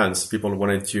built by fans. People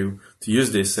wanted to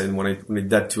use this and wanted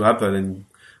that to happen,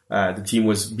 and the team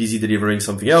was busy delivering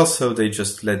something else, so they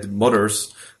just let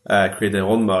modders create their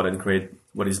own mod and create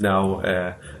what is now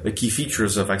the key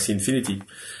features of Axie Infinity.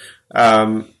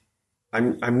 I'm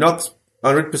not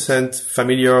 100%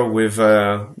 familiar with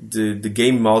the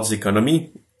game mods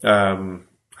economy. I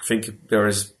think there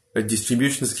is a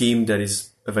distribution scheme that is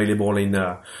available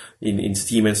in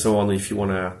Steam and so on. If you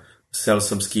want to sell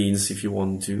some skins, if you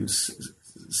want to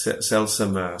sell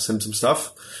some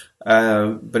stuff,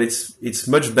 but it's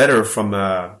much better from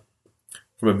a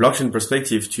blockchain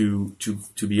perspective to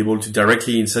be able to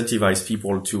directly incentivize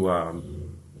people to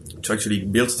actually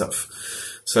build stuff.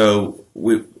 So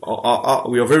we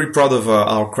are very proud of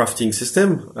our crafting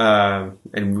system,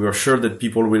 and we are sure that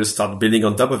people will start building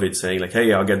on top of it, saying like,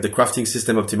 "Hey, I'll get the crafting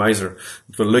system optimizer.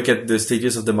 It will look at the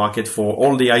stages of the market for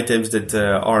all the items that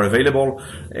are available,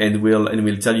 and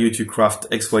will tell you to craft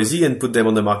X, Y, Z and put them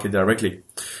on the market directly."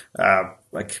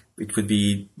 Like it would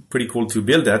be pretty cool to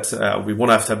build that. We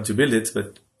won't have time to build it,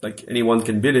 but like anyone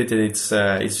can build it, and it's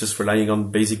just relying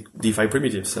on basic DeFi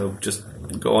primitives. So just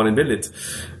go on and build it.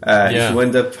 If you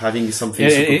end up having something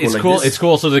super it's cool. It's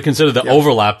cool. So to consider the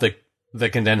overlap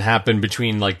that can then happen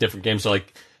between like different games. So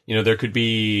like there could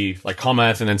be like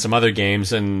Cometh and then some other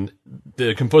games, and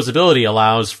the composability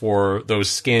allows for those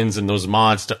skins and those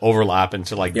mods to overlap and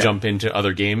to like jump into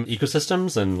other game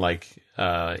ecosystems and like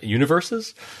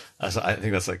universes. So I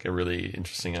think that's like a really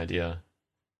interesting idea.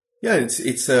 Yeah,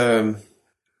 it's from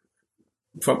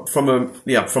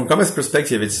Cometh's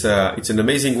perspective, it's an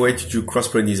amazing way to do cross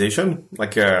pollination.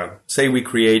 Like say we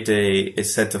create a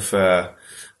set of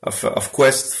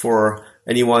quests for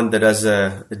anyone that has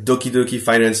a Doki Doki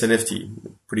Finance NFT.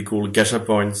 Pretty cool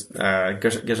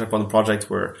Gashapon project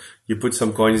where you put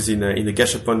some coins in the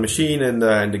Gashapon machine and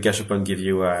the Gashapon give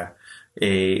you a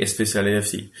special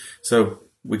NFT. So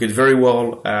we could very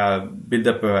well build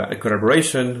up a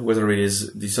collaboration, whether it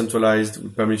is decentralized,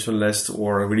 permissionless,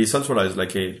 or really centralized.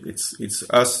 Like it's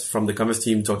us from the Cometh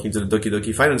team talking to the Doki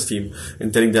Doki Finance team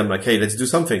and telling them like, hey, let's do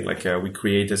something. Like we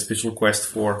create a special quest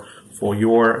for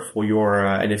your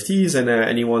NFTs, and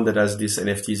anyone that has these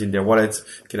NFTs in their wallet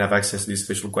can have access to these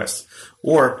special quests.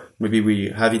 Or maybe we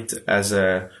have it as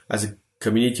a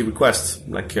community request.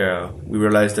 Like we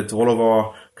realize that all of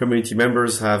our community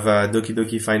members have Doki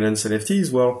Doki Finance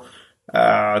NFTs. Well,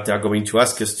 they are going to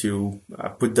ask us to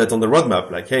put that on the roadmap.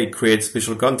 Like, hey, create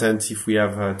special content if we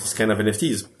have this kind of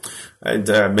NFTs,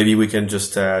 and maybe we can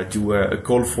just do a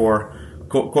call for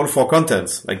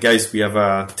content. Like, guys, we have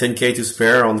 10K to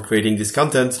spare on creating this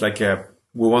content. Like, who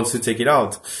wants to take it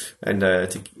out? And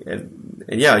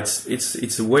yeah,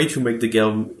 it's a way to make the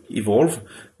game evolve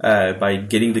by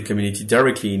getting the community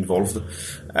directly involved,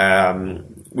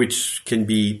 which could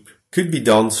be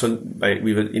done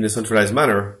in a centralized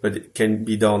manner, but it can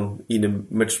be done in a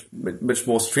much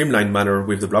more streamlined manner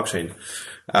with the blockchain.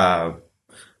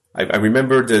 I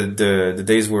remember the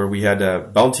days where we had a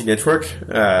Bounty Network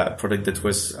product that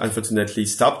was unfortunately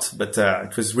stopped, but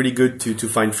it was really good to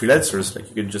find freelancers. Like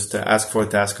you could just ask for a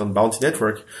task on Bounty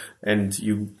Network, and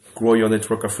you grow your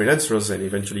network of freelancers, and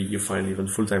eventually you find even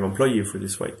full-time employee through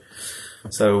this way.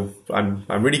 So I'm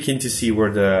really keen to see where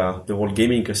the whole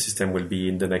gaming ecosystem will be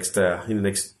in the next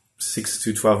 6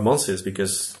 to 12 months,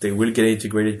 because they will get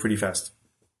integrated pretty fast.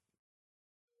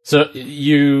 So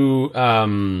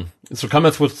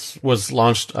Cometh was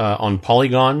launched on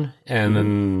Polygon, and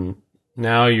then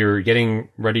now you're getting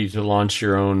ready to launch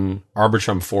your own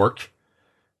Arbitrum fork.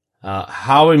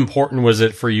 How important was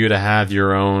it for you to have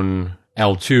your own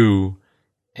L2,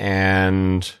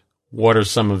 and what are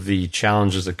some of the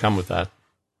challenges that come with that?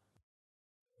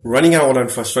 Running our own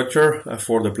infrastructure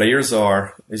for the players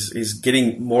is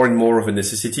getting more and more of a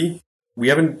necessity. We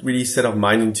haven't really set our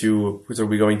mind into whether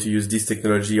we're going to use this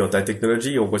technology or that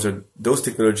technology, or whether those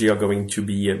technology are going to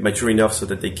be mature enough so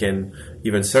that they can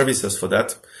even service us for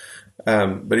that.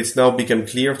 But it's now become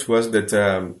clear to us that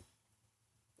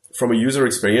from a user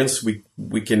experience, we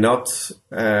cannot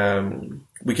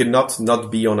not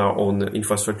be on our own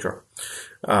infrastructure.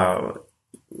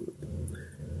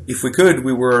 If we could,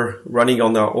 we were running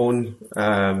on our own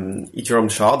Ethereum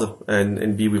shard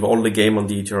and be with all the game on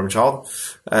the Ethereum shard.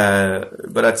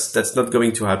 But that's not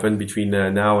going to happen between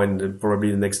now and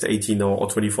probably the next 18 or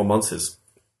 24 months.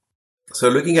 So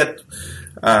looking at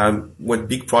what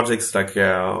big projects like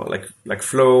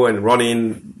Flow and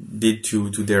Ronin did to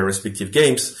their respective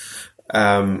games,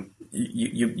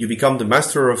 you become the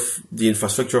master of the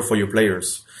infrastructure for your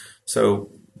players. So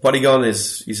Polygon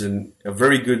is a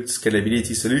very good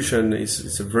scalability solution.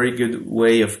 It's a very good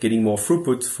way of getting more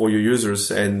throughput for your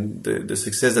users, and the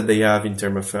success that they have in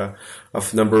terms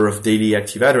of number of daily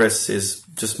active address is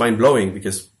just mind blowing,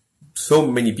 because so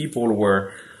many people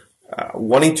were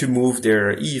wanting to move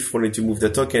their ETH, wanting to move their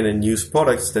token and use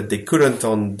products that they couldn't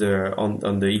on the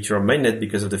Ethereum mainnet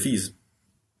because of the fees.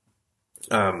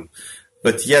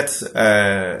 But yet,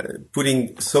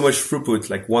 putting so much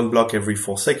throughput, like one block every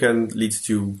 4 seconds, leads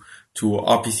to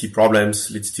RPC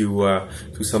problems, leads to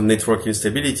some network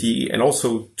instability, and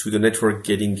also to the network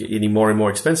getting more and more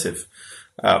expensive.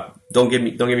 Don't get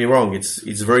me wrong.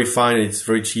 It's very fine. It's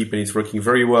very cheap, and it's working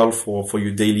very well for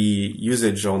your daily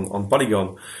usage on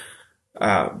Polygon.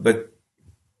 But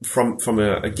from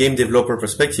a game developer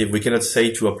perspective, we cannot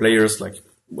say to our players like,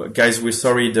 guys, we're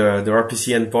sorry, the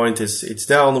RPC endpoint it's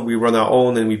down. We run our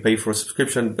own and we pay for a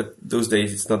subscription, but those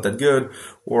days it's not that good.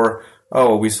 Or,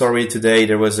 oh, we're sorry, today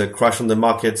there was a crash on the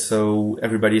market, so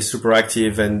everybody is super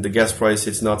active and the gas price,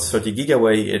 it's not 30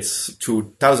 gigaway, it's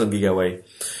 2000 gigaway.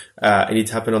 And it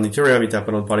happened on Ethereum, it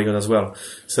happened on Polygon as well.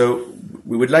 So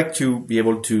we would like to be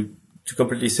able to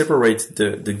completely separate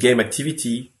the game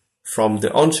activity from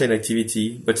the on-chain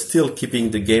activity, but still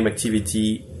keeping the game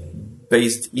activity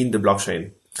based in the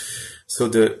blockchain. So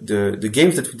the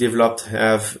games that we developed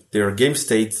have their game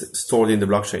state stored in the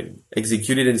blockchain,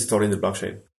 executed and stored in the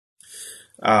blockchain.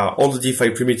 all the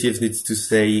DeFi primitives needs to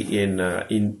stay in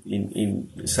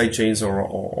sidechains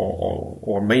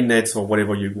or mainnets or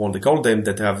whatever you want to call them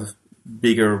that have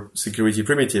bigger security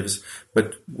primitives.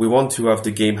 But we want to have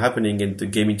the game happening and the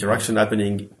game interaction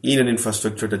happening in an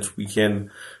infrastructure that we can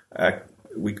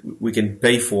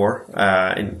pay for,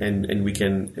 and we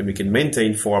can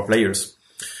maintain for our players.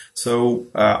 So,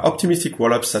 optimistic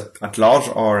rollups at large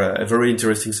are a very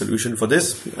interesting solution for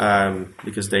this,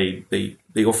 because they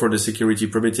offer the security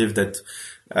primitive that,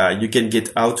 you can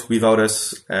get out without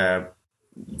us,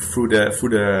 through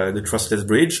the trustless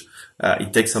bridge.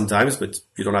 It takes some time, but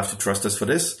you don't have to trust us for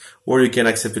this, or you can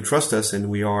accept to trust us and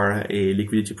we are a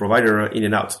liquidity provider in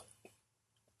and out.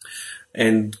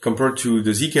 And compared to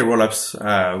the ZK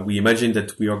rollups, we imagine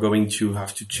that we are going to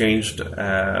have to change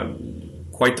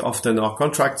quite often our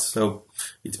contracts. So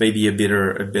it may be a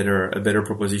better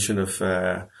proposition of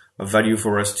value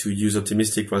for us to use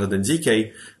Optimistic rather than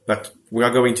ZK. But we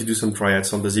are going to do some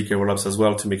tryouts on the ZK rollups as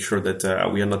well to make sure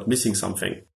that we are not missing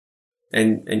something.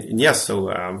 And yes, so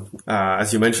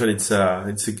as you mentioned,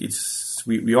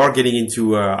 we are getting into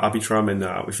Arbitrum,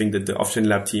 and we think that the Off-Chain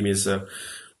Lab team is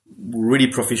really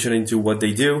proficient into what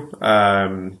they do.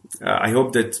 I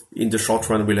hope that in the short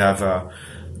run we'll have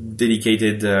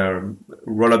dedicated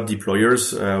rollup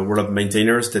deployers, rollup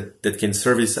maintainers that can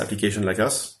service application like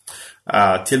us.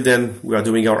 Till then, we are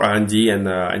doing our R&D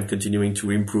and continuing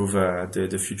to improve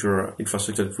the future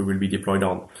infrastructure that we will be deployed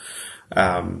on.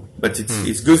 But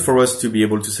it's good for us to be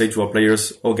able to say to our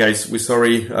players, "Oh guys, we're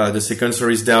sorry, the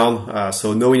sequencer is down,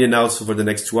 so no in and outs over the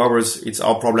next 2 hours. It's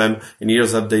our problem, and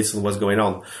here's updates on what's going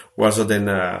on," rather than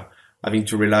having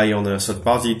to rely on a third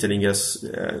party telling us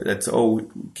that, "Oh,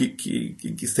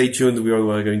 stay tuned, we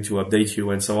are going to update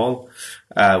you," and so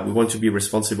on. We want to be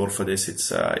responsible for this.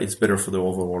 It's better for the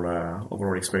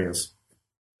overall experience.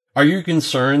 Are you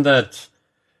concerned that?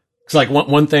 It's like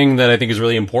one thing that I think is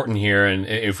really important here, and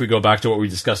if we go back to what we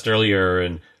discussed earlier,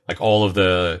 and like all of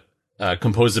the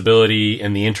composability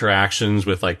and the interactions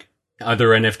with like other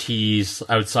NFTs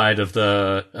outside of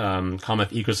the Cometh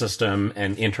ecosystem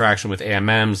and interaction with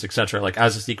AMMs, etc. Like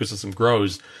as this ecosystem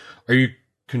grows, are you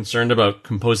concerned about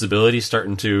composability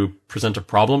starting to present a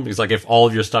problem? Because like if all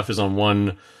of your stuff is on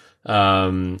one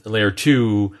layer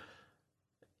 2,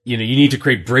 you need to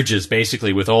create bridges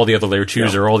basically with all the other layer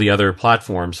 2s or all the other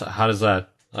platforms. How does that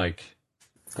like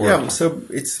work? Yeah, so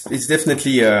it's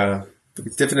definitely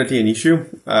an issue.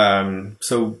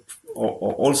 So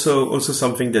also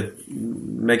something that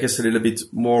makes us a little bit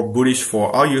more bullish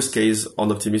for our use case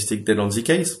on Optimistic than on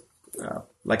ZK's.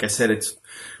 Like I said, it's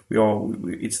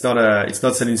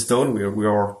not set in stone. We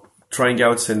are trying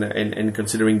out and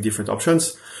considering different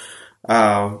options.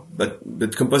 But the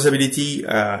composability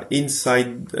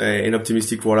inside an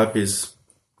Optimistic rollup is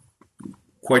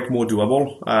quite more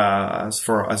doable as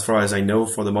far as I know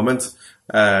for the moment.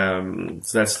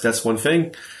 So that's one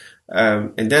thing.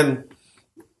 And then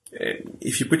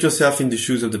if you put yourself in the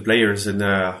shoes of the players and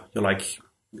you're like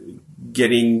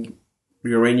getting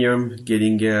uranium,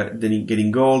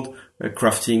 getting gold,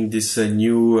 crafting this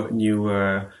new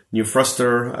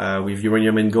thruster with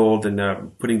uranium and gold, and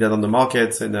putting that on the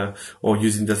market, and or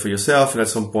using that for yourself. And at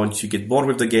some point, you get bored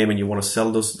with the game and you want to sell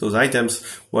those items.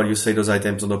 Well, you sell those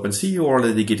items on OpenSea or on a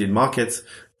dedicated market,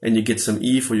 and you get some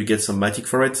ETH, or you get some Matic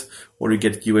for it, or you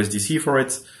get USDC for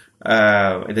it.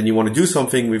 And then you want to do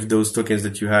something with those tokens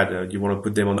that you had. Do you want to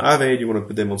put them on Aave? Do you want to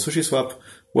put them on SushiSwap?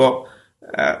 Well,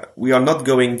 we are not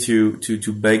going to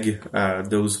beg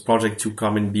those projects to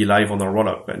come and be live on our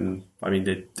rollup. And I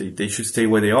mean, they should stay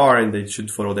where they are and they should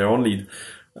follow their own lead.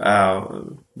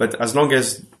 But as long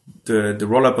as the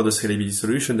rollup or the scalability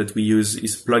solution that we use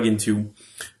is plugged into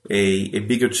a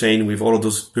bigger chain with all of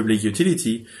those public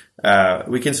utility,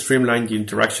 we can streamline the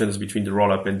interactions between the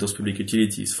rollup and those public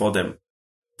utilities for them,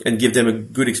 and give them a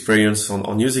good experience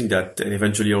on using that, and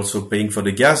eventually also paying for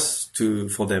the gas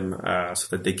for them, so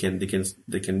that they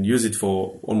can use it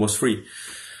for almost free.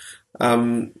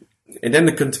 And then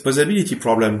the composability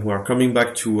problem, we're coming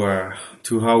back to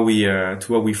how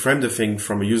we frame the thing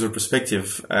from a user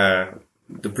perspective.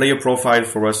 The player profile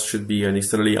for us should be an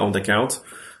externally owned account,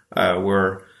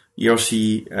 where he or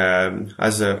she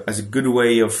has a good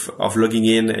way of logging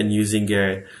in and using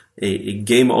a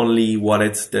game-only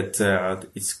wallet that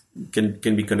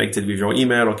can be connected with your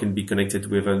email, or can be connected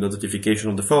with a notification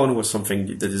on the phone, or something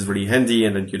that is really handy,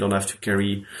 and that you don't have to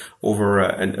carry over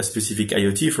a specific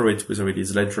IoT for it, whether it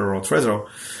is Ledger or Trezor.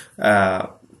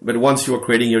 But once you are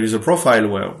creating your user profile,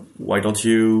 well, why don't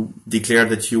you declare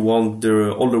that you want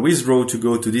all the withdraw to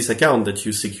go to this account that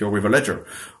you secure with a Ledger?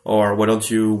 Or why don't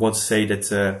you want to say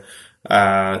that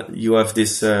You have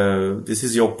this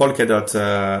is your Polkadot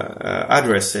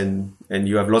address, and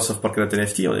you have lots of Polkadot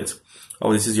NFT on it.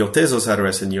 Or this is your Tezos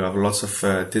address, and you have lots of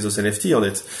Tezos NFT on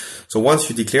it. So once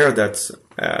you declare that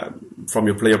from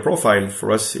your player profile,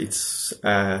 for us it's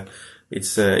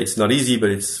not easy, but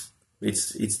it's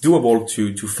doable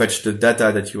to fetch the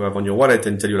data that you have on your wallet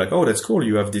and tell you like, oh, that's cool.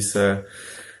 You have this Tezos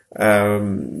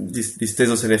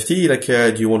NFT. Like,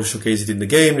 do you want to showcase it in the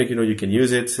game? Like, you can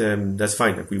use it. That's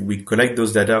fine. Like, we collect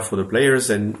those data for the players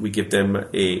and we give them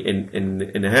an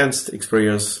enhanced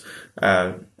experience,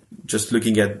 just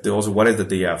looking at the other wallet that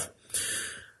they have.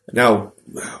 Now,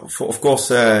 of course,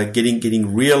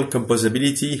 getting real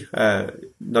composability,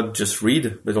 not just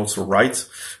read, but also write,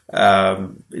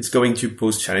 it's going to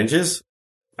pose challenges.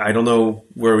 I don't know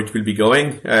where it will be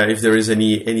going. If there is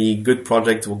any good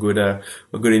project or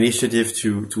good initiative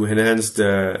to enhance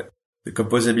the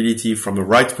composability from a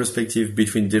write perspective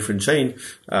between different chain,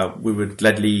 we would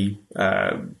gladly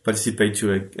participate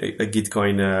to a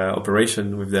Gitcoin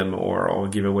operation with them, or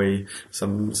give away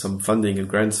some funding and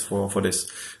grants for this,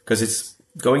 because it's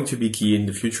going to be key in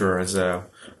the future. As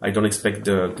I don't expect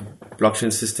the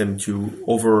blockchain system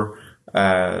to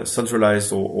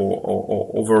centralized or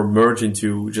over merge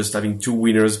into just having two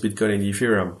winners, Bitcoin and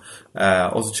Ethereum.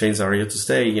 All the chains are here to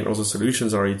stay, and all the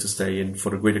solutions are here to stay, and for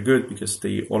the greater good, because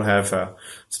they all have a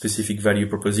specific value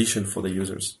proposition for the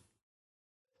users.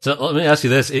 So let me ask you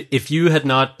this. If you had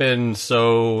not been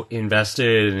so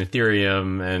invested in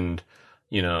Ethereum and,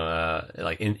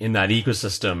 like in that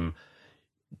ecosystem,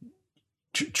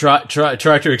 try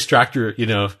to extract your,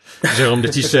 Jérôme de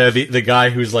Tichet, the guy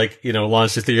who's like,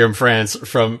 launched Ethereum France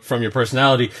from your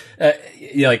personality.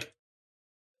 Like,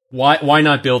 why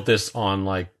not build this on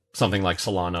like something like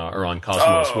Solana or on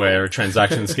Cosmos, where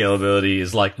transaction scalability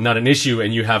is like not an issue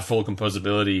and you have full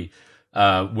composability,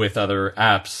 with other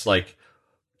apps? Like,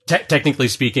 technically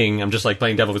speaking, I'm just like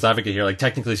playing devil's advocate here. Like,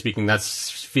 technically speaking, that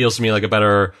feels to me like a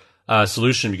better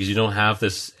solution, because you don't have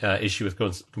this issue with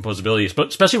composability,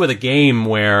 especially with a game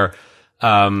where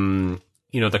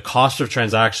the cost of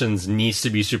transactions needs to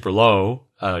be super low,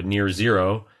 near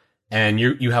zero, and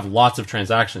you have lots of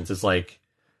transactions. It's like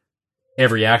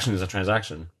every action is a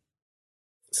transaction.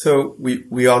 So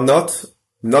we are not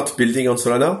building on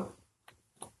Solana.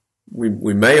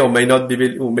 We may or may not be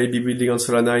building on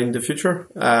Solana in the future.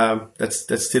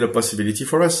 That's still a possibility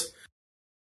for us.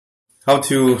 How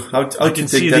to I can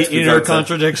see the inner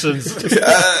contradictions.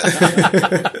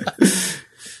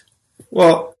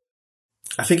 Well,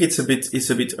 I think it's a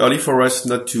bit early for us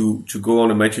not to go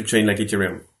on a mature chain like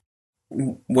Ethereum.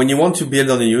 When you want to build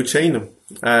on a new chain,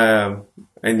 and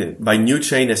by new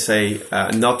chain I say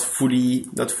not fully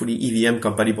EVM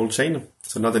compatible chain,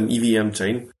 so not an EVM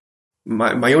chain.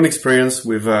 My own experience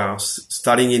with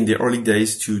starting in the early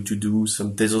days to do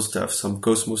some Tezos stuff, some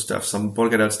Cosmos stuff, some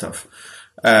Polkadot stuff.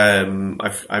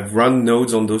 I've run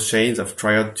nodes on those chains. I've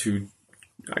tried to,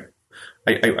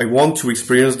 I want to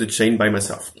experience the chain by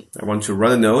myself. I want to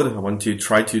run a node. I want to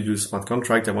try to do smart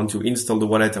contract. I want to install the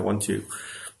wallet. I want to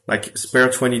like spare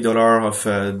 $20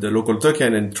 of the local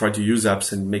token and try to use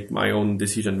apps and make my own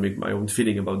decision, make my own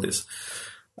feeling about this.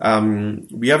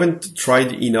 We haven't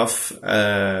tried enough,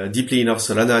 deeply enough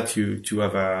Solana to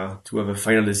have a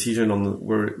final decision on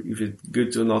if it's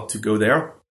good or not to go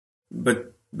there.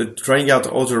 But trying out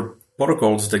other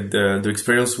protocols, like the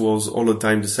experience was all the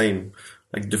time the same.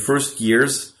 Like the first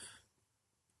years,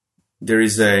 there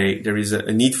is a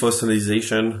need for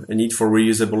standardization, a need for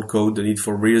reusable code, a need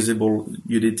for reusable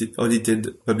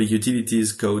audited public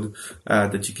utilities code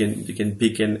that you can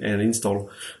pick and install.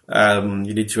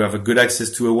 You need to have a good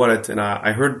access to a wallet, and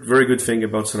I heard very good thing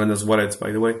about Solana's wallet,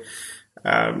 by the way.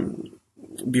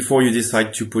 Before you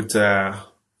decide to put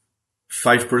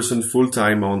 5% full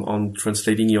time on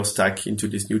translating your stack into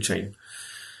this new chain.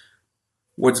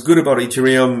 What's good about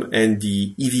Ethereum and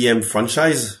the EVM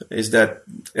franchise is that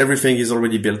everything is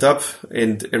already built up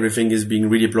and everything is being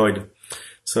redeployed.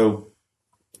 So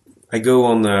I go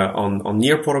on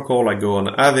Near protocol, I go on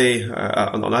Aave,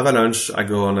 on Avalanche, I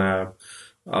go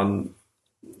on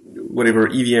whatever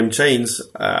EVM chains.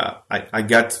 I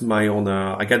got my own.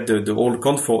 I got the whole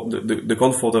comfort, the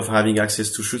comfort of having access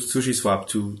to SushiSwap,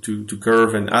 to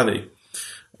Curve and Aave.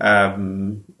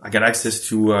 I got access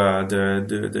to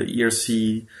the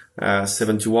ERC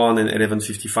 71 and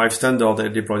 1155 standard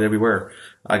that deployed everywhere.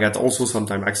 I got also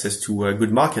sometimes access to a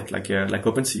good market like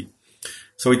OpenSea.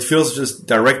 So it feels just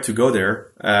direct to go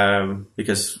there,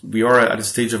 because we are at a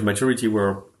stage of maturity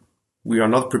where we are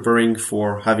not preparing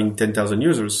for having 10,000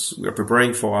 users. We are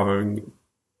preparing for having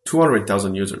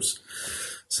 200,000 users.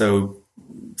 So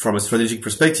from a strategic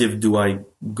perspective, do I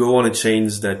go on a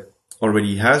chains that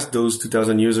already has those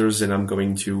 2,000 users and I'm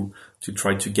going to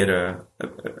try to get a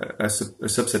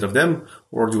subset of them?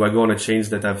 Or do I go on a chain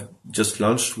that I've just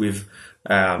launched with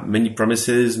many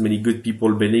promises, many good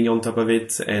people building on top of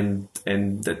it, and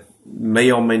that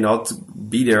may or may not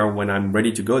be there when I'm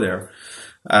ready to go there?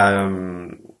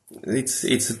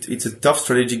 It's a tough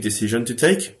strategic decision to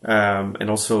take, and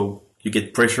also you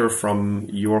get pressure from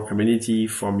your community,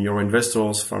 from your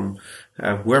investors, from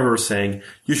whoever saying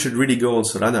you should really go on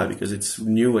Solana because it's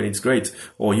new and it's great,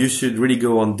 or you should really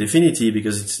go on Dfinity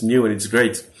because it's new and it's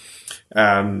great.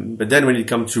 But then when it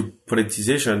comes to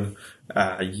productization,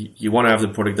 you want to have the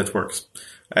product that works.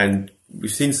 And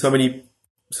we've seen so many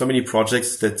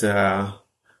projects that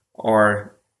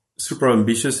are super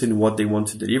ambitious in what they want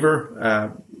to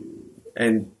deliver,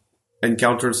 and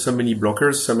encounter so many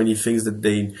blockers, so many things that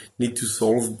they need to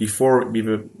solve before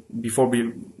being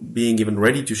even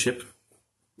ready to ship.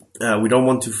 We don't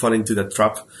want to fall into that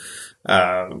trap.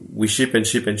 We ship and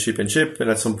ship and ship and ship,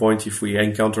 and at some point, if we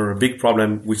encounter a big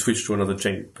problem, we switch to another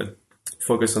chain. But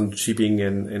focus on shipping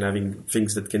and having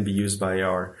things that can be used by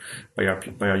our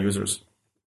users.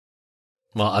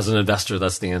 Well, as an investor,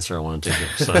 that's the answer I wanted to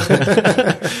give. So.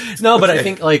 No, but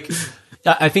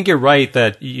I think you're right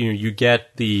that you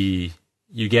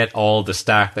get all the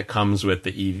stack that comes with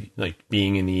the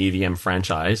being in the EVM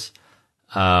franchise.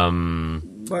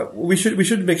 Well, we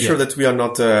should make sure that we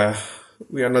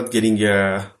are not getting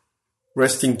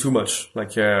resting too much.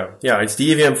 It's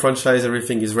the EVM franchise,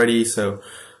 everything is ready. So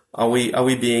are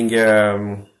we being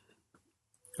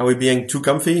too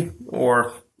comfy,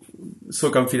 or so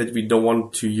comfy that we don't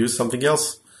want to use something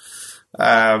else?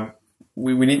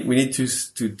 We need to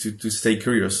stay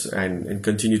curious and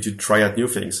continue to try out new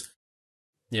things.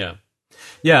 Yeah.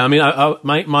 I mean,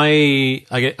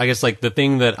 I guess like the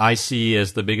thing that I see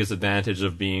as the biggest advantage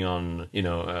of being on,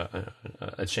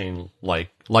 a chain like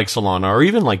Solana, or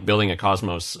even like building a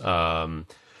Cosmos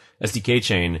SDK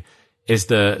chain, is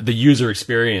the user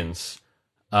experience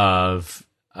of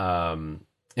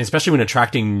especially when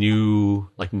attracting new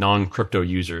like non-crypto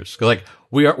users. 'Cause like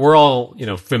we're all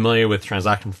familiar with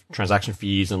transaction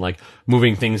fees and like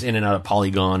moving things in and out of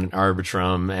Polygon and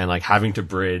Arbitrum and like having to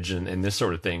bridge and this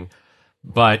sort of thing.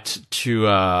 But to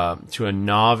a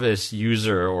novice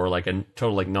user or like a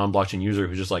total like non-blockchain user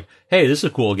who's just like, hey, this is a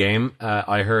cool game.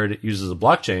 I heard it uses a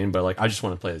blockchain, but like I just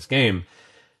want to play this game.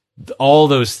 All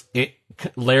those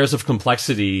layers of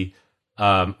complexity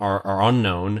are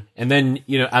unknown, and then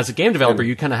as a game developer,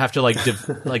 you kind of have to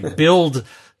like build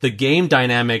the game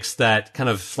dynamics that kind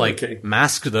of like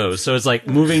mask those. So it's like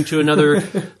moving to another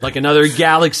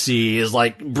galaxy is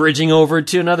like bridging over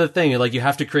to another thing, and like you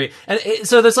have to create. And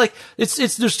so there's like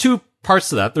there's two parts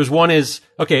to that. There's one is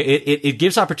it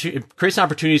gives it creates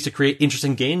opportunities to create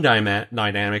interesting game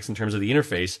dynamics in terms of the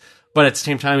interface, but at the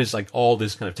same time, it's like all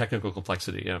this kind of technical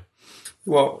complexity. Yeah.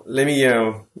 Well, let me,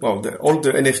 all the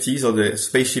NFTs or the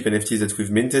spaceship NFTs that we've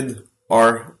minted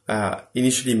are,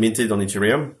 initially minted on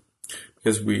Ethereum,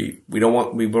 because we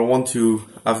want to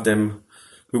have them,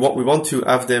 we want to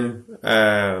have them,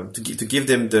 to give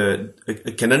them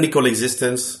a canonical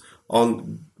existence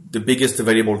on the biggest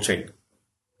available chain.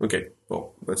 Okay.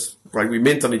 Well, that's right. We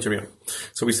mint on Ethereum.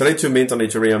 So we started to mint on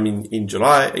Ethereum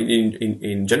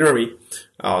in January,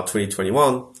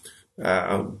 2021.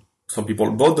 Some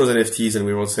people bought those NFTs and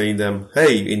we were saying them,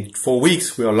 hey, in 4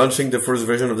 weeks, we are launching the first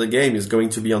version of the game. It's going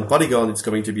to be on Polygon. It's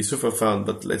going to be super fun,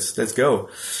 but let's go.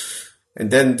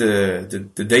 And then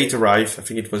the date arrived. I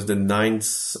think it was the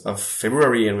 9th of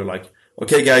February. And we're like,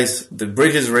 okay, guys, the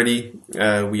bridge is ready.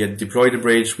 We had deployed the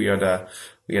bridge. We had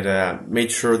made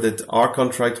sure that our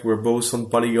contract were both on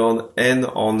Polygon and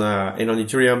on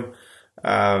Ethereum.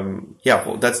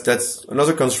 Well, that's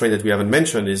another constraint that we haven't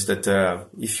mentioned, is that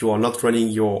if you are not running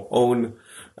your own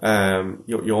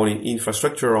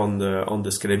infrastructure on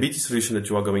the scalability solution that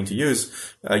you are going to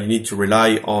use, you need to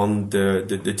rely on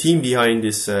the team behind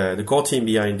this, the core team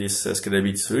behind this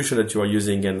scalability solution that you are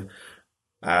using, and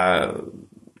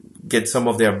get some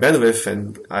of their bandwidth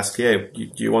and ask, hey,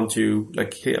 do you want to,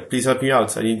 like, hey, please help me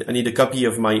out. I need a copy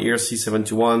of my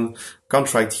ERC-721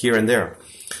 contract here and there.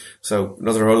 So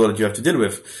another hurdle that you have to deal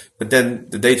with. But then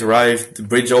the date arrived, the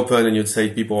bridge opened, and you'd say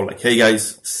to people like, hey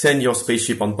guys, send your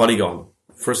spaceship on Polygon.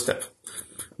 First step.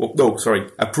 Well, no,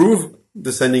 sorry. Approve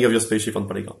the sending of your spaceship on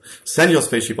Polygon. Send your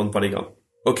spaceship on Polygon.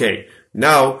 Okay.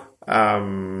 Now,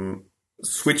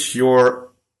 switch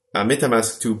your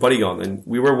MetaMask to Polygon. And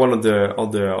we were one of the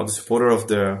supporter of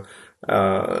the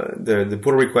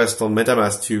pull request on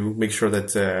MetaMask to make sure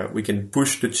that, we can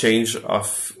push the change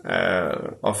of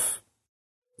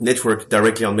network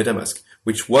directly on MetaMask,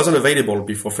 which wasn't available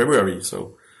before February.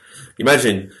 So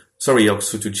imagine sorry,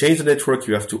 also to change the network,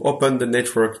 you have to open the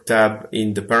network tab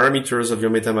in the parameters of your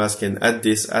MetaMask and add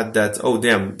this, add that. Oh,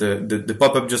 damn, the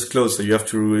pop-up just closed, so you have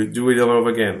to do it all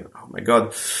over again. Oh my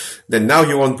God. Then now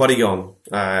you're on Polygon.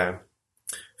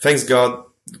 Thanks God,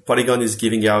 Polygon is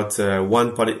giving out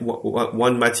one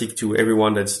Matic to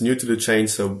everyone that's new to the chain,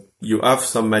 so you have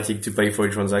some Matic to pay for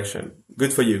a transaction.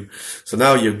 Good for you. So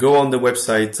now you go on the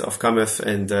website of Cometh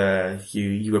and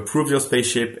you approve your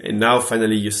spaceship, and now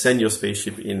finally you send your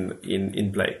spaceship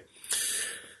in play.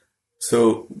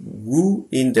 So who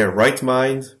in their right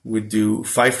mind would do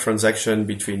 5 transactions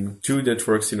between 2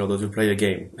 networks in order to play a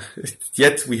game?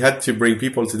 Yet we had to bring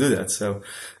people to do that. So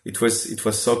it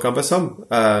was so cumbersome.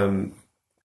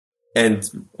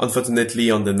 And unfortunately,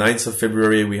 on the 9th of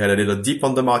February, we had a little dip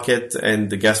on the market, and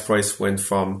the gas price went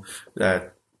from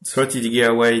 30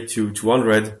 gigawatt to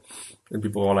 200. And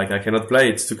people were like, I cannot play,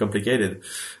 it's too complicated.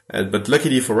 But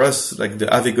luckily for us, like the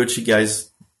Avegochi guys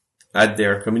had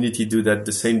their community do that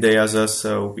the same day as us,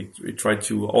 so we tried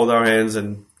to hold our hands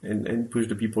and push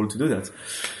the people to do that.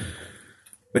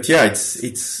 But yeah,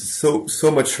 it's so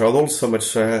much hurdle, so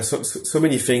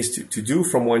many things to do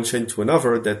from one chain to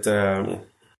another that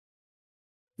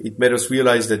it made us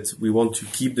realize that we want to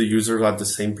keep the users at the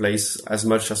same place as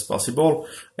much as possible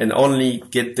and only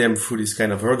get them through these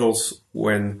kind of hurdles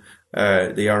when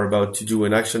they are about to do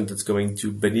an action that's going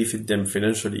to benefit them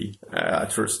financially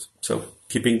at first. So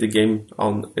keeping the game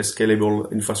on a scalable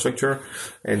infrastructure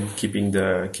and keeping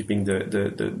the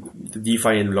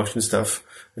DeFi and blockchain stuff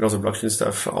and other blockchain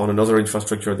stuff on another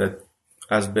infrastructure that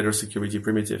has better security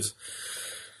primitives.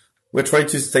 We're trying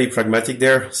to stay pragmatic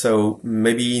there, so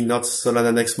maybe not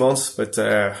Solana next month, but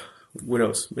who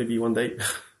knows? Maybe one day.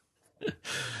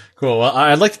 Cool. Well,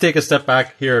 I'd like to take a step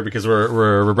back here because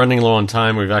we're running low on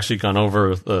time. We've actually gone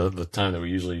over the time that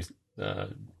we usually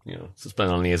spend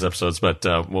on these episodes, but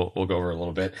we'll go over a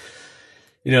little bit.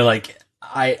 You know, like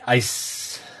I'd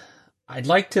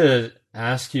like to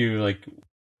ask you, like,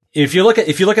 if you look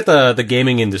at the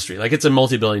gaming industry, like it's a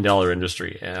multi-billion-dollar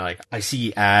industry, and like I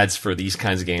see ads for these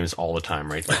kinds of games all the time,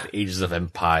 right? Like the Ages of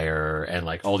Empire and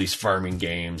like all these farming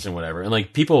games and whatever. And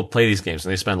like people play these games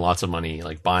and they spend lots of money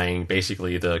like buying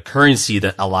basically the currency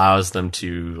that allows them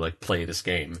to like play this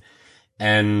game.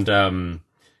 And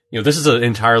this is an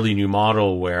entirely new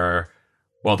model where,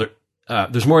 well,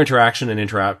 there's more interaction and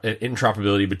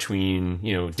interoperability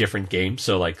between different games.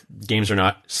 So like games are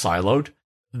not siloed.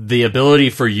 The ability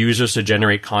for users to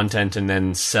generate content and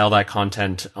then sell that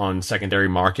content on secondary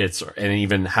markets and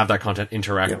even have that content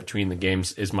interact between the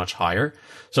games is much higher.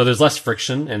 So there's less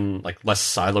friction and like less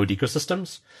siloed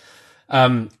ecosystems.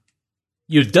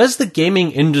 Does the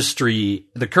gaming industry,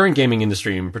 the current gaming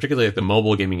industry, and particularly like the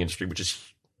mobile gaming industry, which is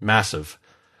massive,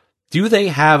 do they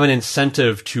have an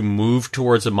incentive to move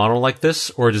towards a model like this,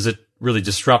 or does it really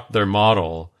disrupt their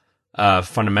model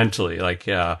fundamentally? Like,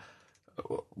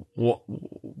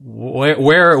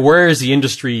 where is the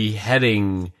industry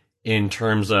heading in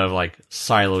terms of like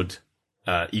siloed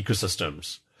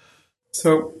ecosystems?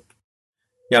 So,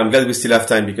 yeah, I'm glad we still have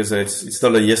time because it's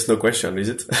not a yes/no question, is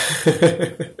it?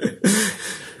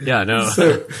 Yeah, no.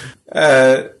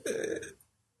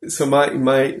 So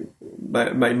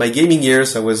my gaming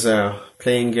years, I was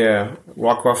playing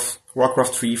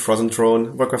Warcraft 3, Frozen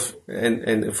Throne, Warcraft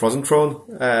and Frozen Throne.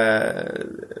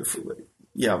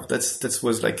 Yeah, that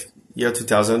was like year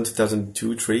 2000,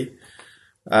 2002, 3.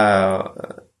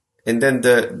 And then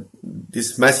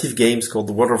this massive games called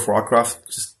the World of Warcraft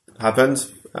just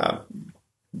happened,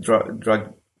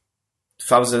 dragged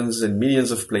thousands and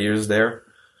millions of players there.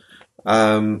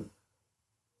 And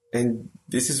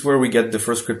this is where we get the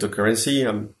first cryptocurrency.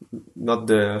 I'm not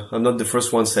the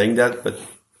first one saying that, but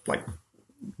like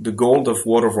the gold of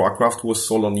World of Warcraft was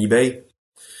sold on eBay.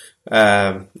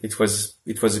 It was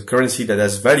a currency that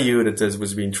has value, that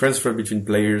was being transferred between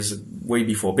players way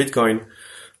before Bitcoin.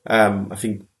 I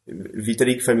think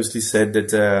Vitalik famously said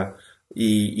that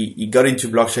he got into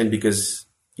blockchain because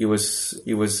he was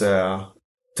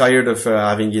tired of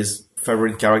having his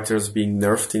favorite characters being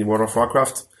nerfed in World of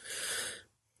Warcraft,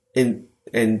 and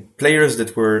players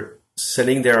that were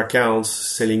selling their accounts,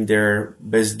 selling their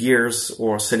best gears,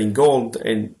 or selling gold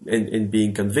and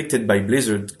being convicted by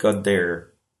Blizzard got their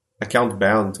account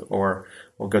banned or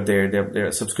got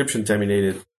their subscription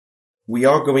terminated. We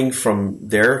are going from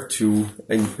there to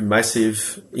a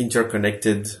massive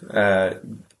interconnected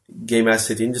game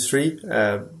asset industry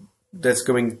that's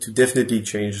going to definitely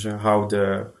change how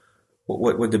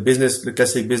what the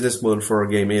classic business model for a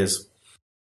game is.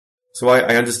 So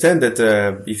I understand that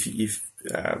if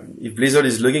if Blizzard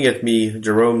is looking at me,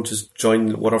 Jerome, just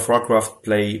join World of Warcraft,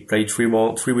 play 3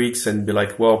 weeks and be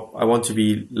like, well, I want to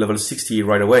be level 60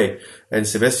 right away. And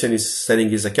Sebastian is selling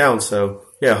his account. So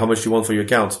yeah, how much do you want for your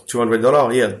account?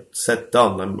 $200? Yeah, set,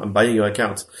 done. I'm buying your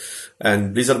account.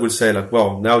 And Blizzard will say like,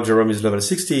 well, now Jerome is level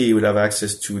 60. He will have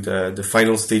access to the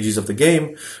final stages of the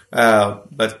game.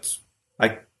 But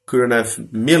I couldn't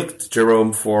have milked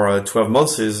Jerome for 12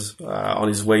 months on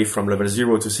his way from level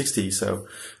 0 to 60. So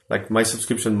like my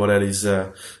subscription model is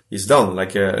done.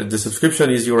 Like the subscription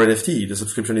is your NFT. The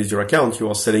subscription is your account. You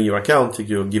are selling your account.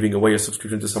 You're giving away your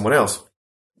subscription to someone else.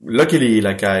 Luckily,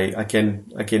 like I can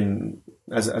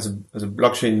as a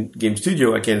blockchain game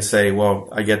studio, I can say, well,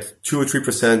 I get 2 or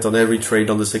 3% on every trade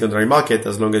on the secondary market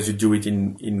as long as you do it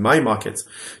in my market.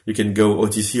 You can go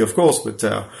OTC, of course, but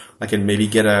I can maybe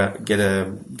get a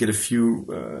few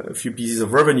pieces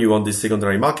of revenue on this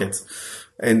secondary market.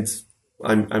 And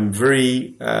I'm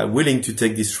very willing to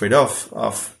take this trade-off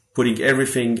of putting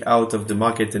everything out of the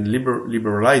market and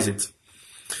liberalize it,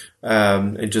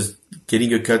 and just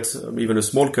getting a cut, even a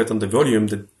small cut on the volume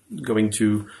that's going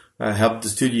to help the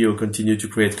studio continue to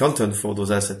create content for those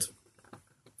assets.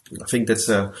 I think that's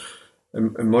a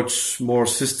much more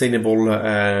sustainable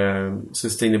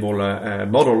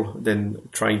model than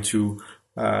trying to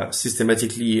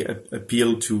systematically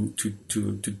appeal to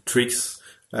tricks,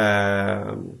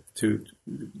 to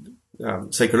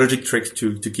psychological tricks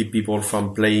to keep people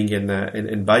from playing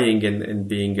and buying and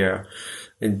being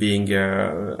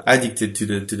addicted to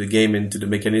the game and to the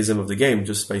mechanism of the game,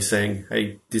 just by saying,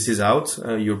 hey, this is out.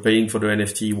 You're paying for the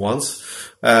NFT once.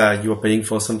 You're paying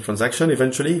for some transaction.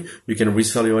 Eventually, you can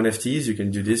resell your NFTs. You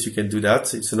can do this. You can do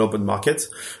that. It's an open market,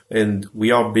 and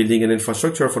we are building an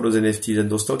infrastructure for those NFTs and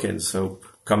those tokens. So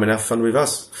come and have fun with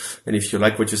us. And if you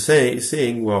like what you're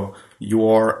saying, well, you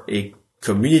are a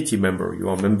community member. You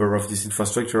are a member of this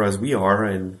infrastructure as we are,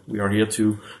 and we are here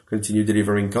to continue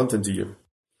delivering content to you.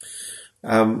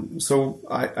 So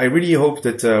I really hope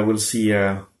that we'll see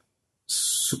a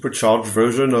supercharged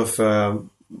version of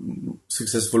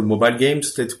successful mobile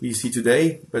games that we see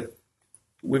today, but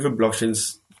with a blockchain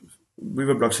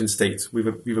state, with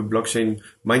a blockchain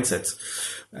mindset,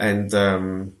 and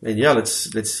yeah,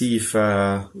 let's see if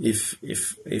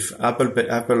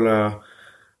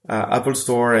Apple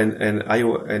Store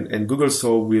and Google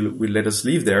Store will let us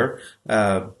live there,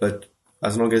 but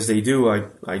as long as they do,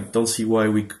 I don't see why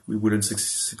we wouldn't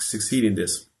succeed in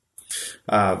this.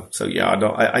 So yeah,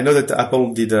 I know that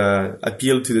Apple did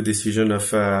appeal to the decision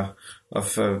of I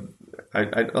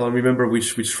don't remember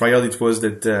which trial it was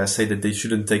that said that they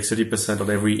shouldn't take 30% on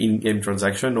every in-game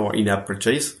transaction or in-app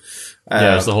purchase.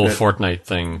 Yeah, it's the whole Fortnite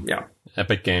thing. Yeah,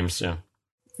 Epic Games. Yeah.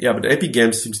 Yeah, but Epic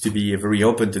Games seems to be very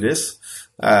open to this.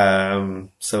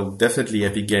 So definitely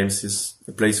Epic Games is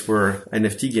a place where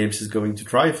NFT games is going to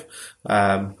thrive.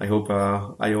 I hope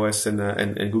iOS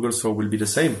and Google Store will be the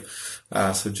same.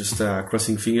 So just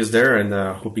crossing fingers there and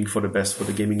hoping for the best for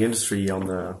the gaming industry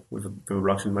with a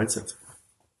blockchain mindset.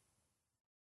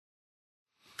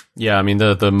 Yeah, I mean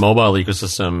the mobile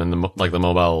ecosystem and the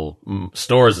mobile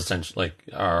stores essentially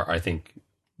are, I think,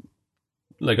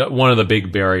 like one of the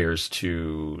big barriers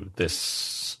to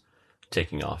this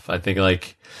taking off. I think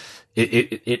like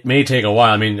it may take a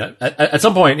while. I mean, at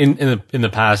some point in the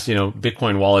past,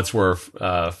 Bitcoin wallets were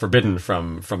forbidden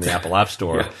from the Apple App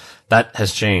Store. Yeah. That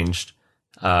has changed.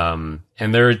 And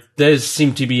there does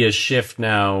seem to be a shift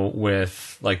now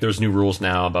with like there's new rules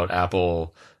now about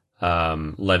Apple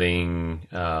letting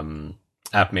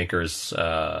app makers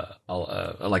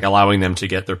like allowing them to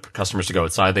get their customers to go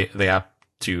outside the app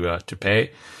to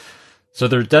pay. So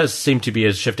there does seem to be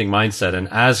a shifting mindset, and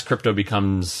as crypto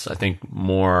becomes, I think,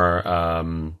 more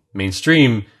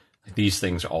mainstream, these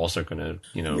things are also going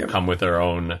to come with their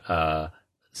own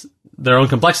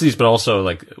complexities, but also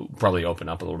like probably open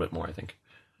up a little bit more, I think.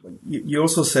 You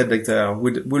also said like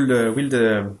will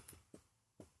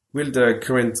the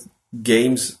current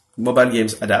mobile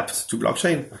games adapt to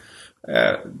blockchain?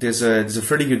 There's a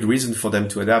fairly good reason for them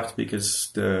to adapt, because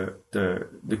the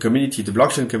community, the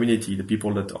blockchain community, the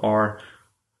people that are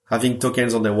having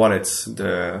tokens on their wallets,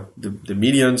 the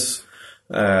millions,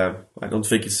 I don't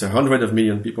think it's 100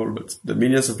 million people, but the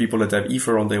millions of people that have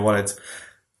Ether on their wallets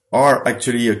are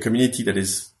actually a community that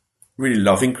is really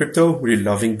loving crypto, really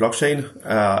loving blockchain,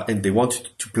 and they want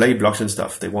to play blockchain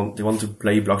stuff. They want to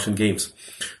play blockchain games.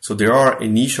 So there are a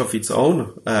niche of its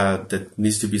own that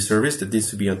needs to be serviced, that needs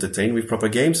to be entertained with proper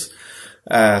games.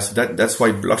 So that's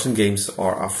why blockchain games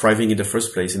are thriving in the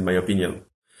first place, in my opinion.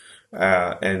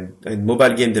 And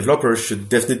mobile game developers should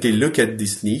definitely look at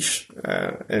this niche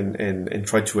and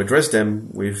try to address them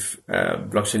with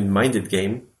blockchain minded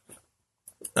game.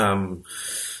 Um,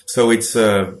 so it's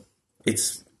a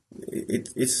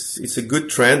good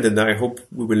trend, and I hope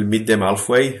we will meet them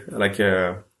halfway, like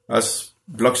us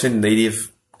blockchain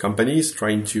native companies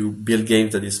trying to build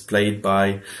games that is played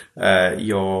by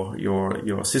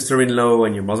your sister-in-law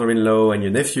and your mother-in-law and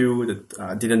your nephew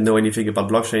that didn't know anything about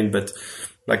blockchain, but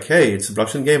like, hey, it's a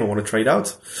blockchain game, I want to try it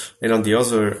out. And on the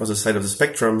other side of the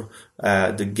spectrum,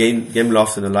 the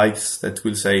Gameloft and the likes that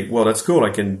will say, well, that's cool, I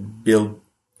can build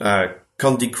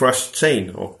Candy Crush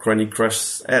Chain or Candy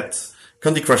Crush at.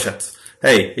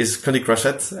 Hey, is Candy Crush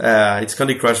it? It's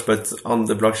Candy Crush, but on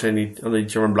the blockchain, on the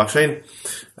Ethereum blockchain.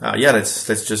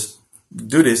 Let's just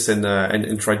do this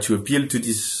and try to appeal to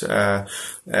this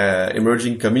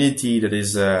emerging community that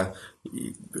is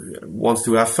wants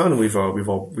to have fun with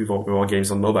our games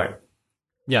on mobile.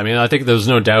 Yeah, I mean, I think there's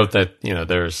no doubt that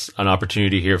there's an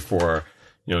opportunity here for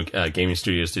gaming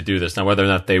studios to do this. Now, whether or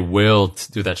not they will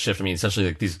do that shift, I mean, essentially,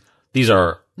 like these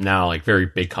are now like very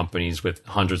big companies with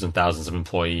hundreds and thousands of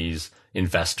employees,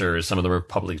 investors. Some of them are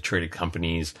publicly traded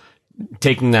companies.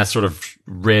 Taking that sort of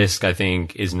risk, I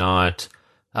think, is not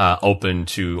open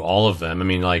to all of them. I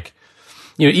mean, like,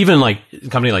 even like a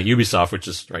company like Ubisoft, which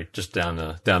is right just down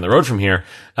the road from here,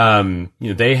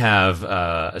 they have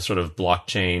a sort of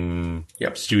blockchain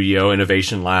studio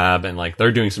innovation lab, and like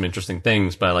they're doing some interesting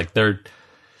things, but like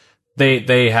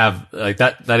they have like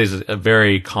that is a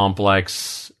very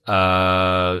complex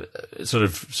sort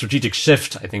of strategic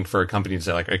shift, I think, for a company to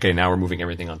say like, okay, now we're moving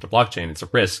everything onto blockchain. It's a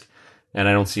risk. And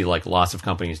I don't see like lots of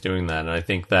companies doing that. And I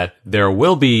think that there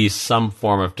will be some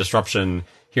form of disruption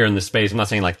here in this space. I'm not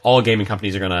saying like all gaming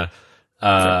companies are going to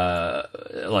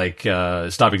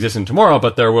stop existing tomorrow,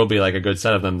 but there will be like a good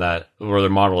set of them where their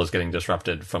model is getting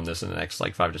disrupted from this in the next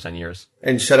like 5 to 10 years.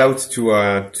 And shout out to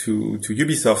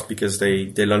Ubisoft, because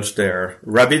they launched their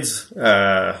Rabbids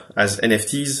as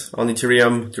NFTs on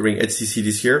Ethereum during HCC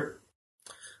this year.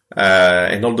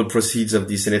 And all the proceeds of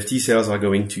these NFT sales are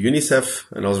going to UNICEF,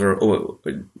 another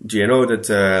GNO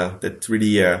that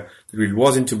really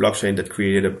was into blockchain,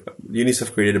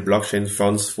 UNICEF created a blockchain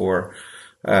funds for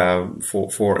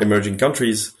emerging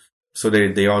countries. So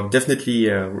they are definitely,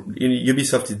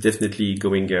 Ubisoft is definitely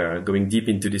going deep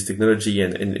into this technology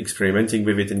and experimenting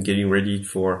with it and getting ready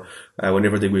for,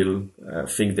 whenever they will,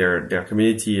 think their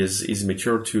community is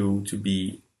mature to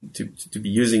be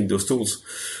using those tools.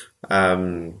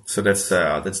 So that's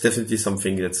definitely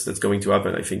something that's going to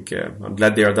happen. I think, I'm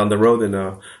glad they are down the road,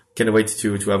 and, can't wait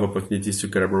to have opportunities to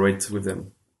collaborate with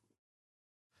them.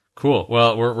 Cool.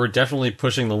 Well, we're definitely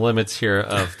pushing the limits here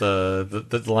of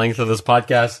the length of this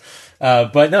podcast.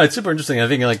 But no, it's super interesting. I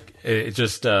think like it's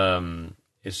just a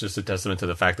testament to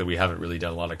the fact that we haven't really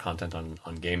done a lot of content on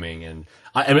gaming. And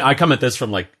I mean, I come at this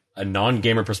from like a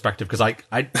non-gamer perspective, because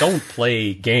I don't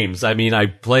play games. I mean, I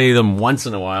play them once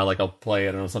in a while. Like I'll play,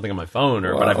 I don't know, something on my phone,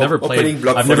 but I've never played. Opening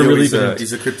Block I've never really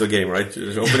is a crypto game, right?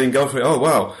 Opening Block, oh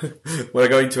wow, what's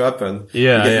going to happen?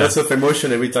 Yeah, you get lots of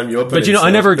emotion every time you open. But I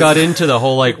never got into the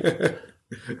whole like.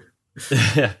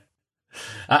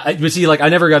 But see, like I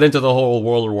never got into the whole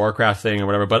World of Warcraft thing or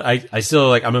whatever. But I still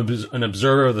like I'm an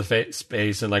observer of the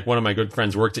space, and like one of my good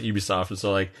friends worked at Ubisoft, and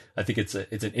so like I think it's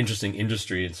an interesting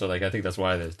industry, and so like I think that's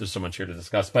why there's so much here to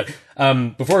discuss. But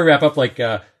before we wrap up, like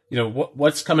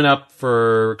what's coming up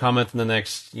for Cometh in the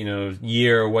next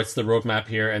year? What's the roadmap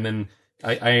here? And then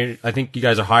I think you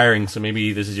guys are hiring, so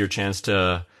maybe this is your chance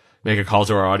to make a call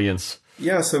to our audience.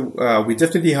 Yeah, so we're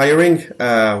definitely hiring.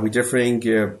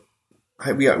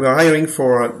 We are hiring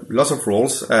for lots of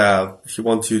roles. If you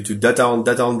want to data on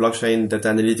blockchain, data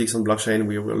analytics on blockchain,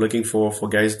 we're looking for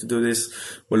guys to do this.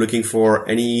 We're looking for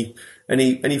any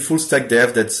full stack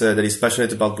dev that is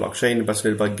passionate about blockchain,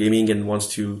 passionate about gaming, and wants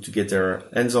to get their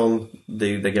hands on.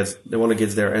 They want to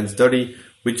get their hands dirty.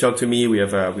 Reach out to me. We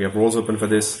have roles open for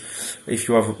this. If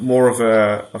you have more of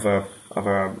a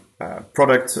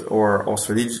product or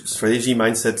strategy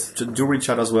mindset, do reach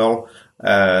out as well.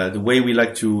 The way we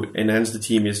like to enhance the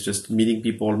team is just meeting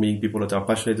people that are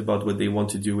passionate about what they want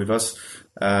to do with us,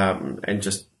 and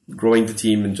just growing the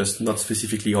team, and just not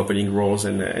specifically opening roles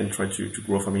and try to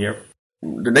grow from here.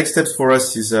 The next steps for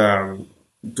us is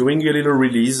doing a little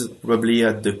release, probably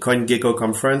at the CoinGecko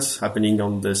conference happening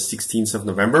on the 16th of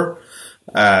November.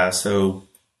 So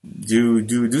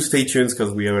do stay tuned,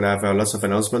 because we will have lots of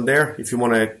announcement there. If you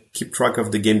want to keep track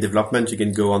of the game development, you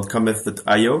can go on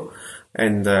cometh.io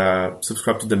and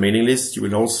subscribe to the mailing list. You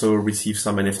will also receive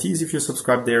some NFTs if you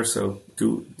subscribe there, so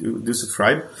do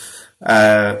subscribe.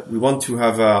 We want to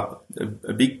have a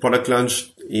big product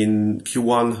launch in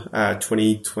Q1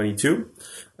 2022.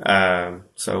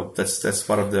 So that's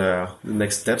part of the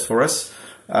next steps for us.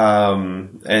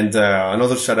 And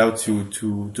another shout out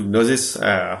to Gnosis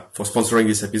for sponsoring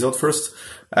this episode first,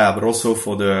 but also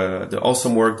for the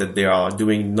awesome work that they are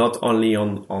doing not only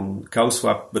on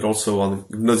CowSwap but also on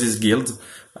Gnosis Guild.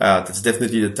 That's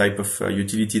definitely the type of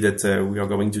utility that we are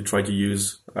going to try to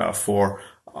use for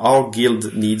our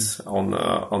guild needs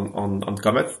on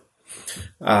Comet.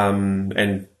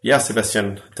 And yeah,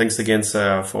 Sebastian, thanks again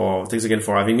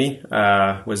for having me.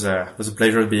 Was a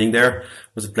pleasure being there.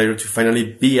 It was a pleasure to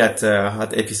finally be at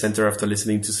Epicenter after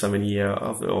listening to so many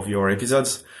of your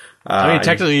episodes. I mean,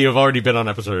 technically, you've already been on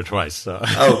Epicenter twice. So.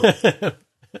 Oh.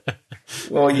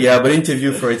 Well, yeah, but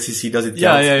interview for HCC does it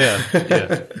count? Yeah.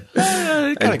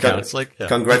 It kind of counts.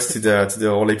 Congrats to the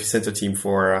whole Epicenter team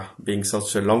for being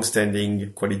such a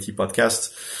long-standing quality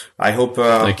podcast. I hope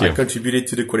I contributed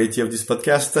to the quality of this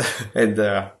podcast, and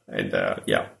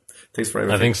yeah, thanks for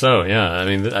everything. I think so. Yeah, I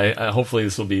mean, I hopefully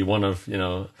this will be one of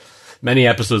many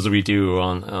episodes that we do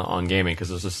on gaming, because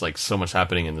there's just like so much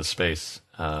happening in this space.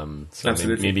 So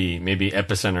absolutely. maybe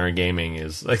Epicenter gaming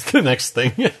is like the next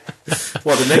thing.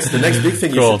 Well, the next big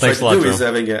thing cool. you should try to do is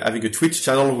having a Twitch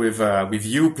channel with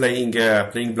you playing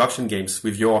blockchain games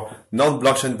with your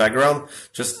non-blockchain background.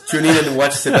 Just tune in and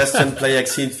watch Sebastian play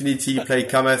Axie Infinity, play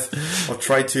Cometh, or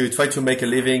try to make a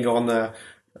living on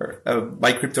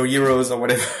My Crypto Heroes or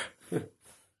whatever.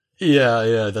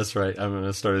 Yeah, that's right. I'm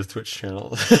gonna start a Twitch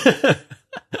channel.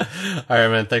 All right,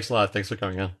 man. Thanks a lot. Thanks for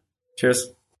coming on. Cheers.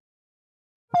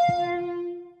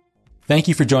 Thank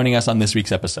you for joining us on this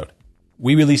week's episode.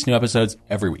 We release new episodes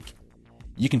every week.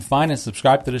 You can find and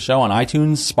subscribe to the show on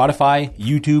iTunes, Spotify,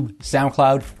 YouTube,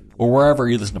 SoundCloud, or wherever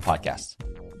you listen to podcasts.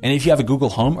 And if you have a Google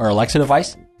Home or Alexa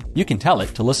device, you can tell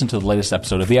it to listen to the latest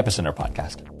episode of the Epicenter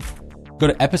podcast. Go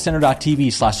to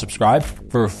epicenter.tv/subscribe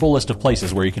for a full list of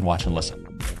places where you can watch and listen.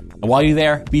 And while you're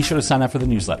there, be sure to sign up for the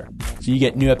newsletter so you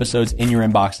get new episodes in your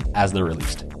inbox as they're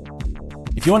released.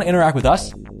 If you want to interact with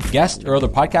us, the guests, or other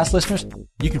podcast listeners,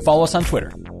 you can follow us on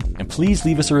Twitter. And please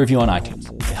leave us a review on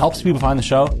iTunes. It helps people find the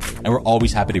show, and we're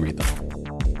always happy to read them.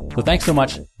 So thanks so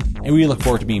much, and we look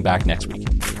forward to being back next week.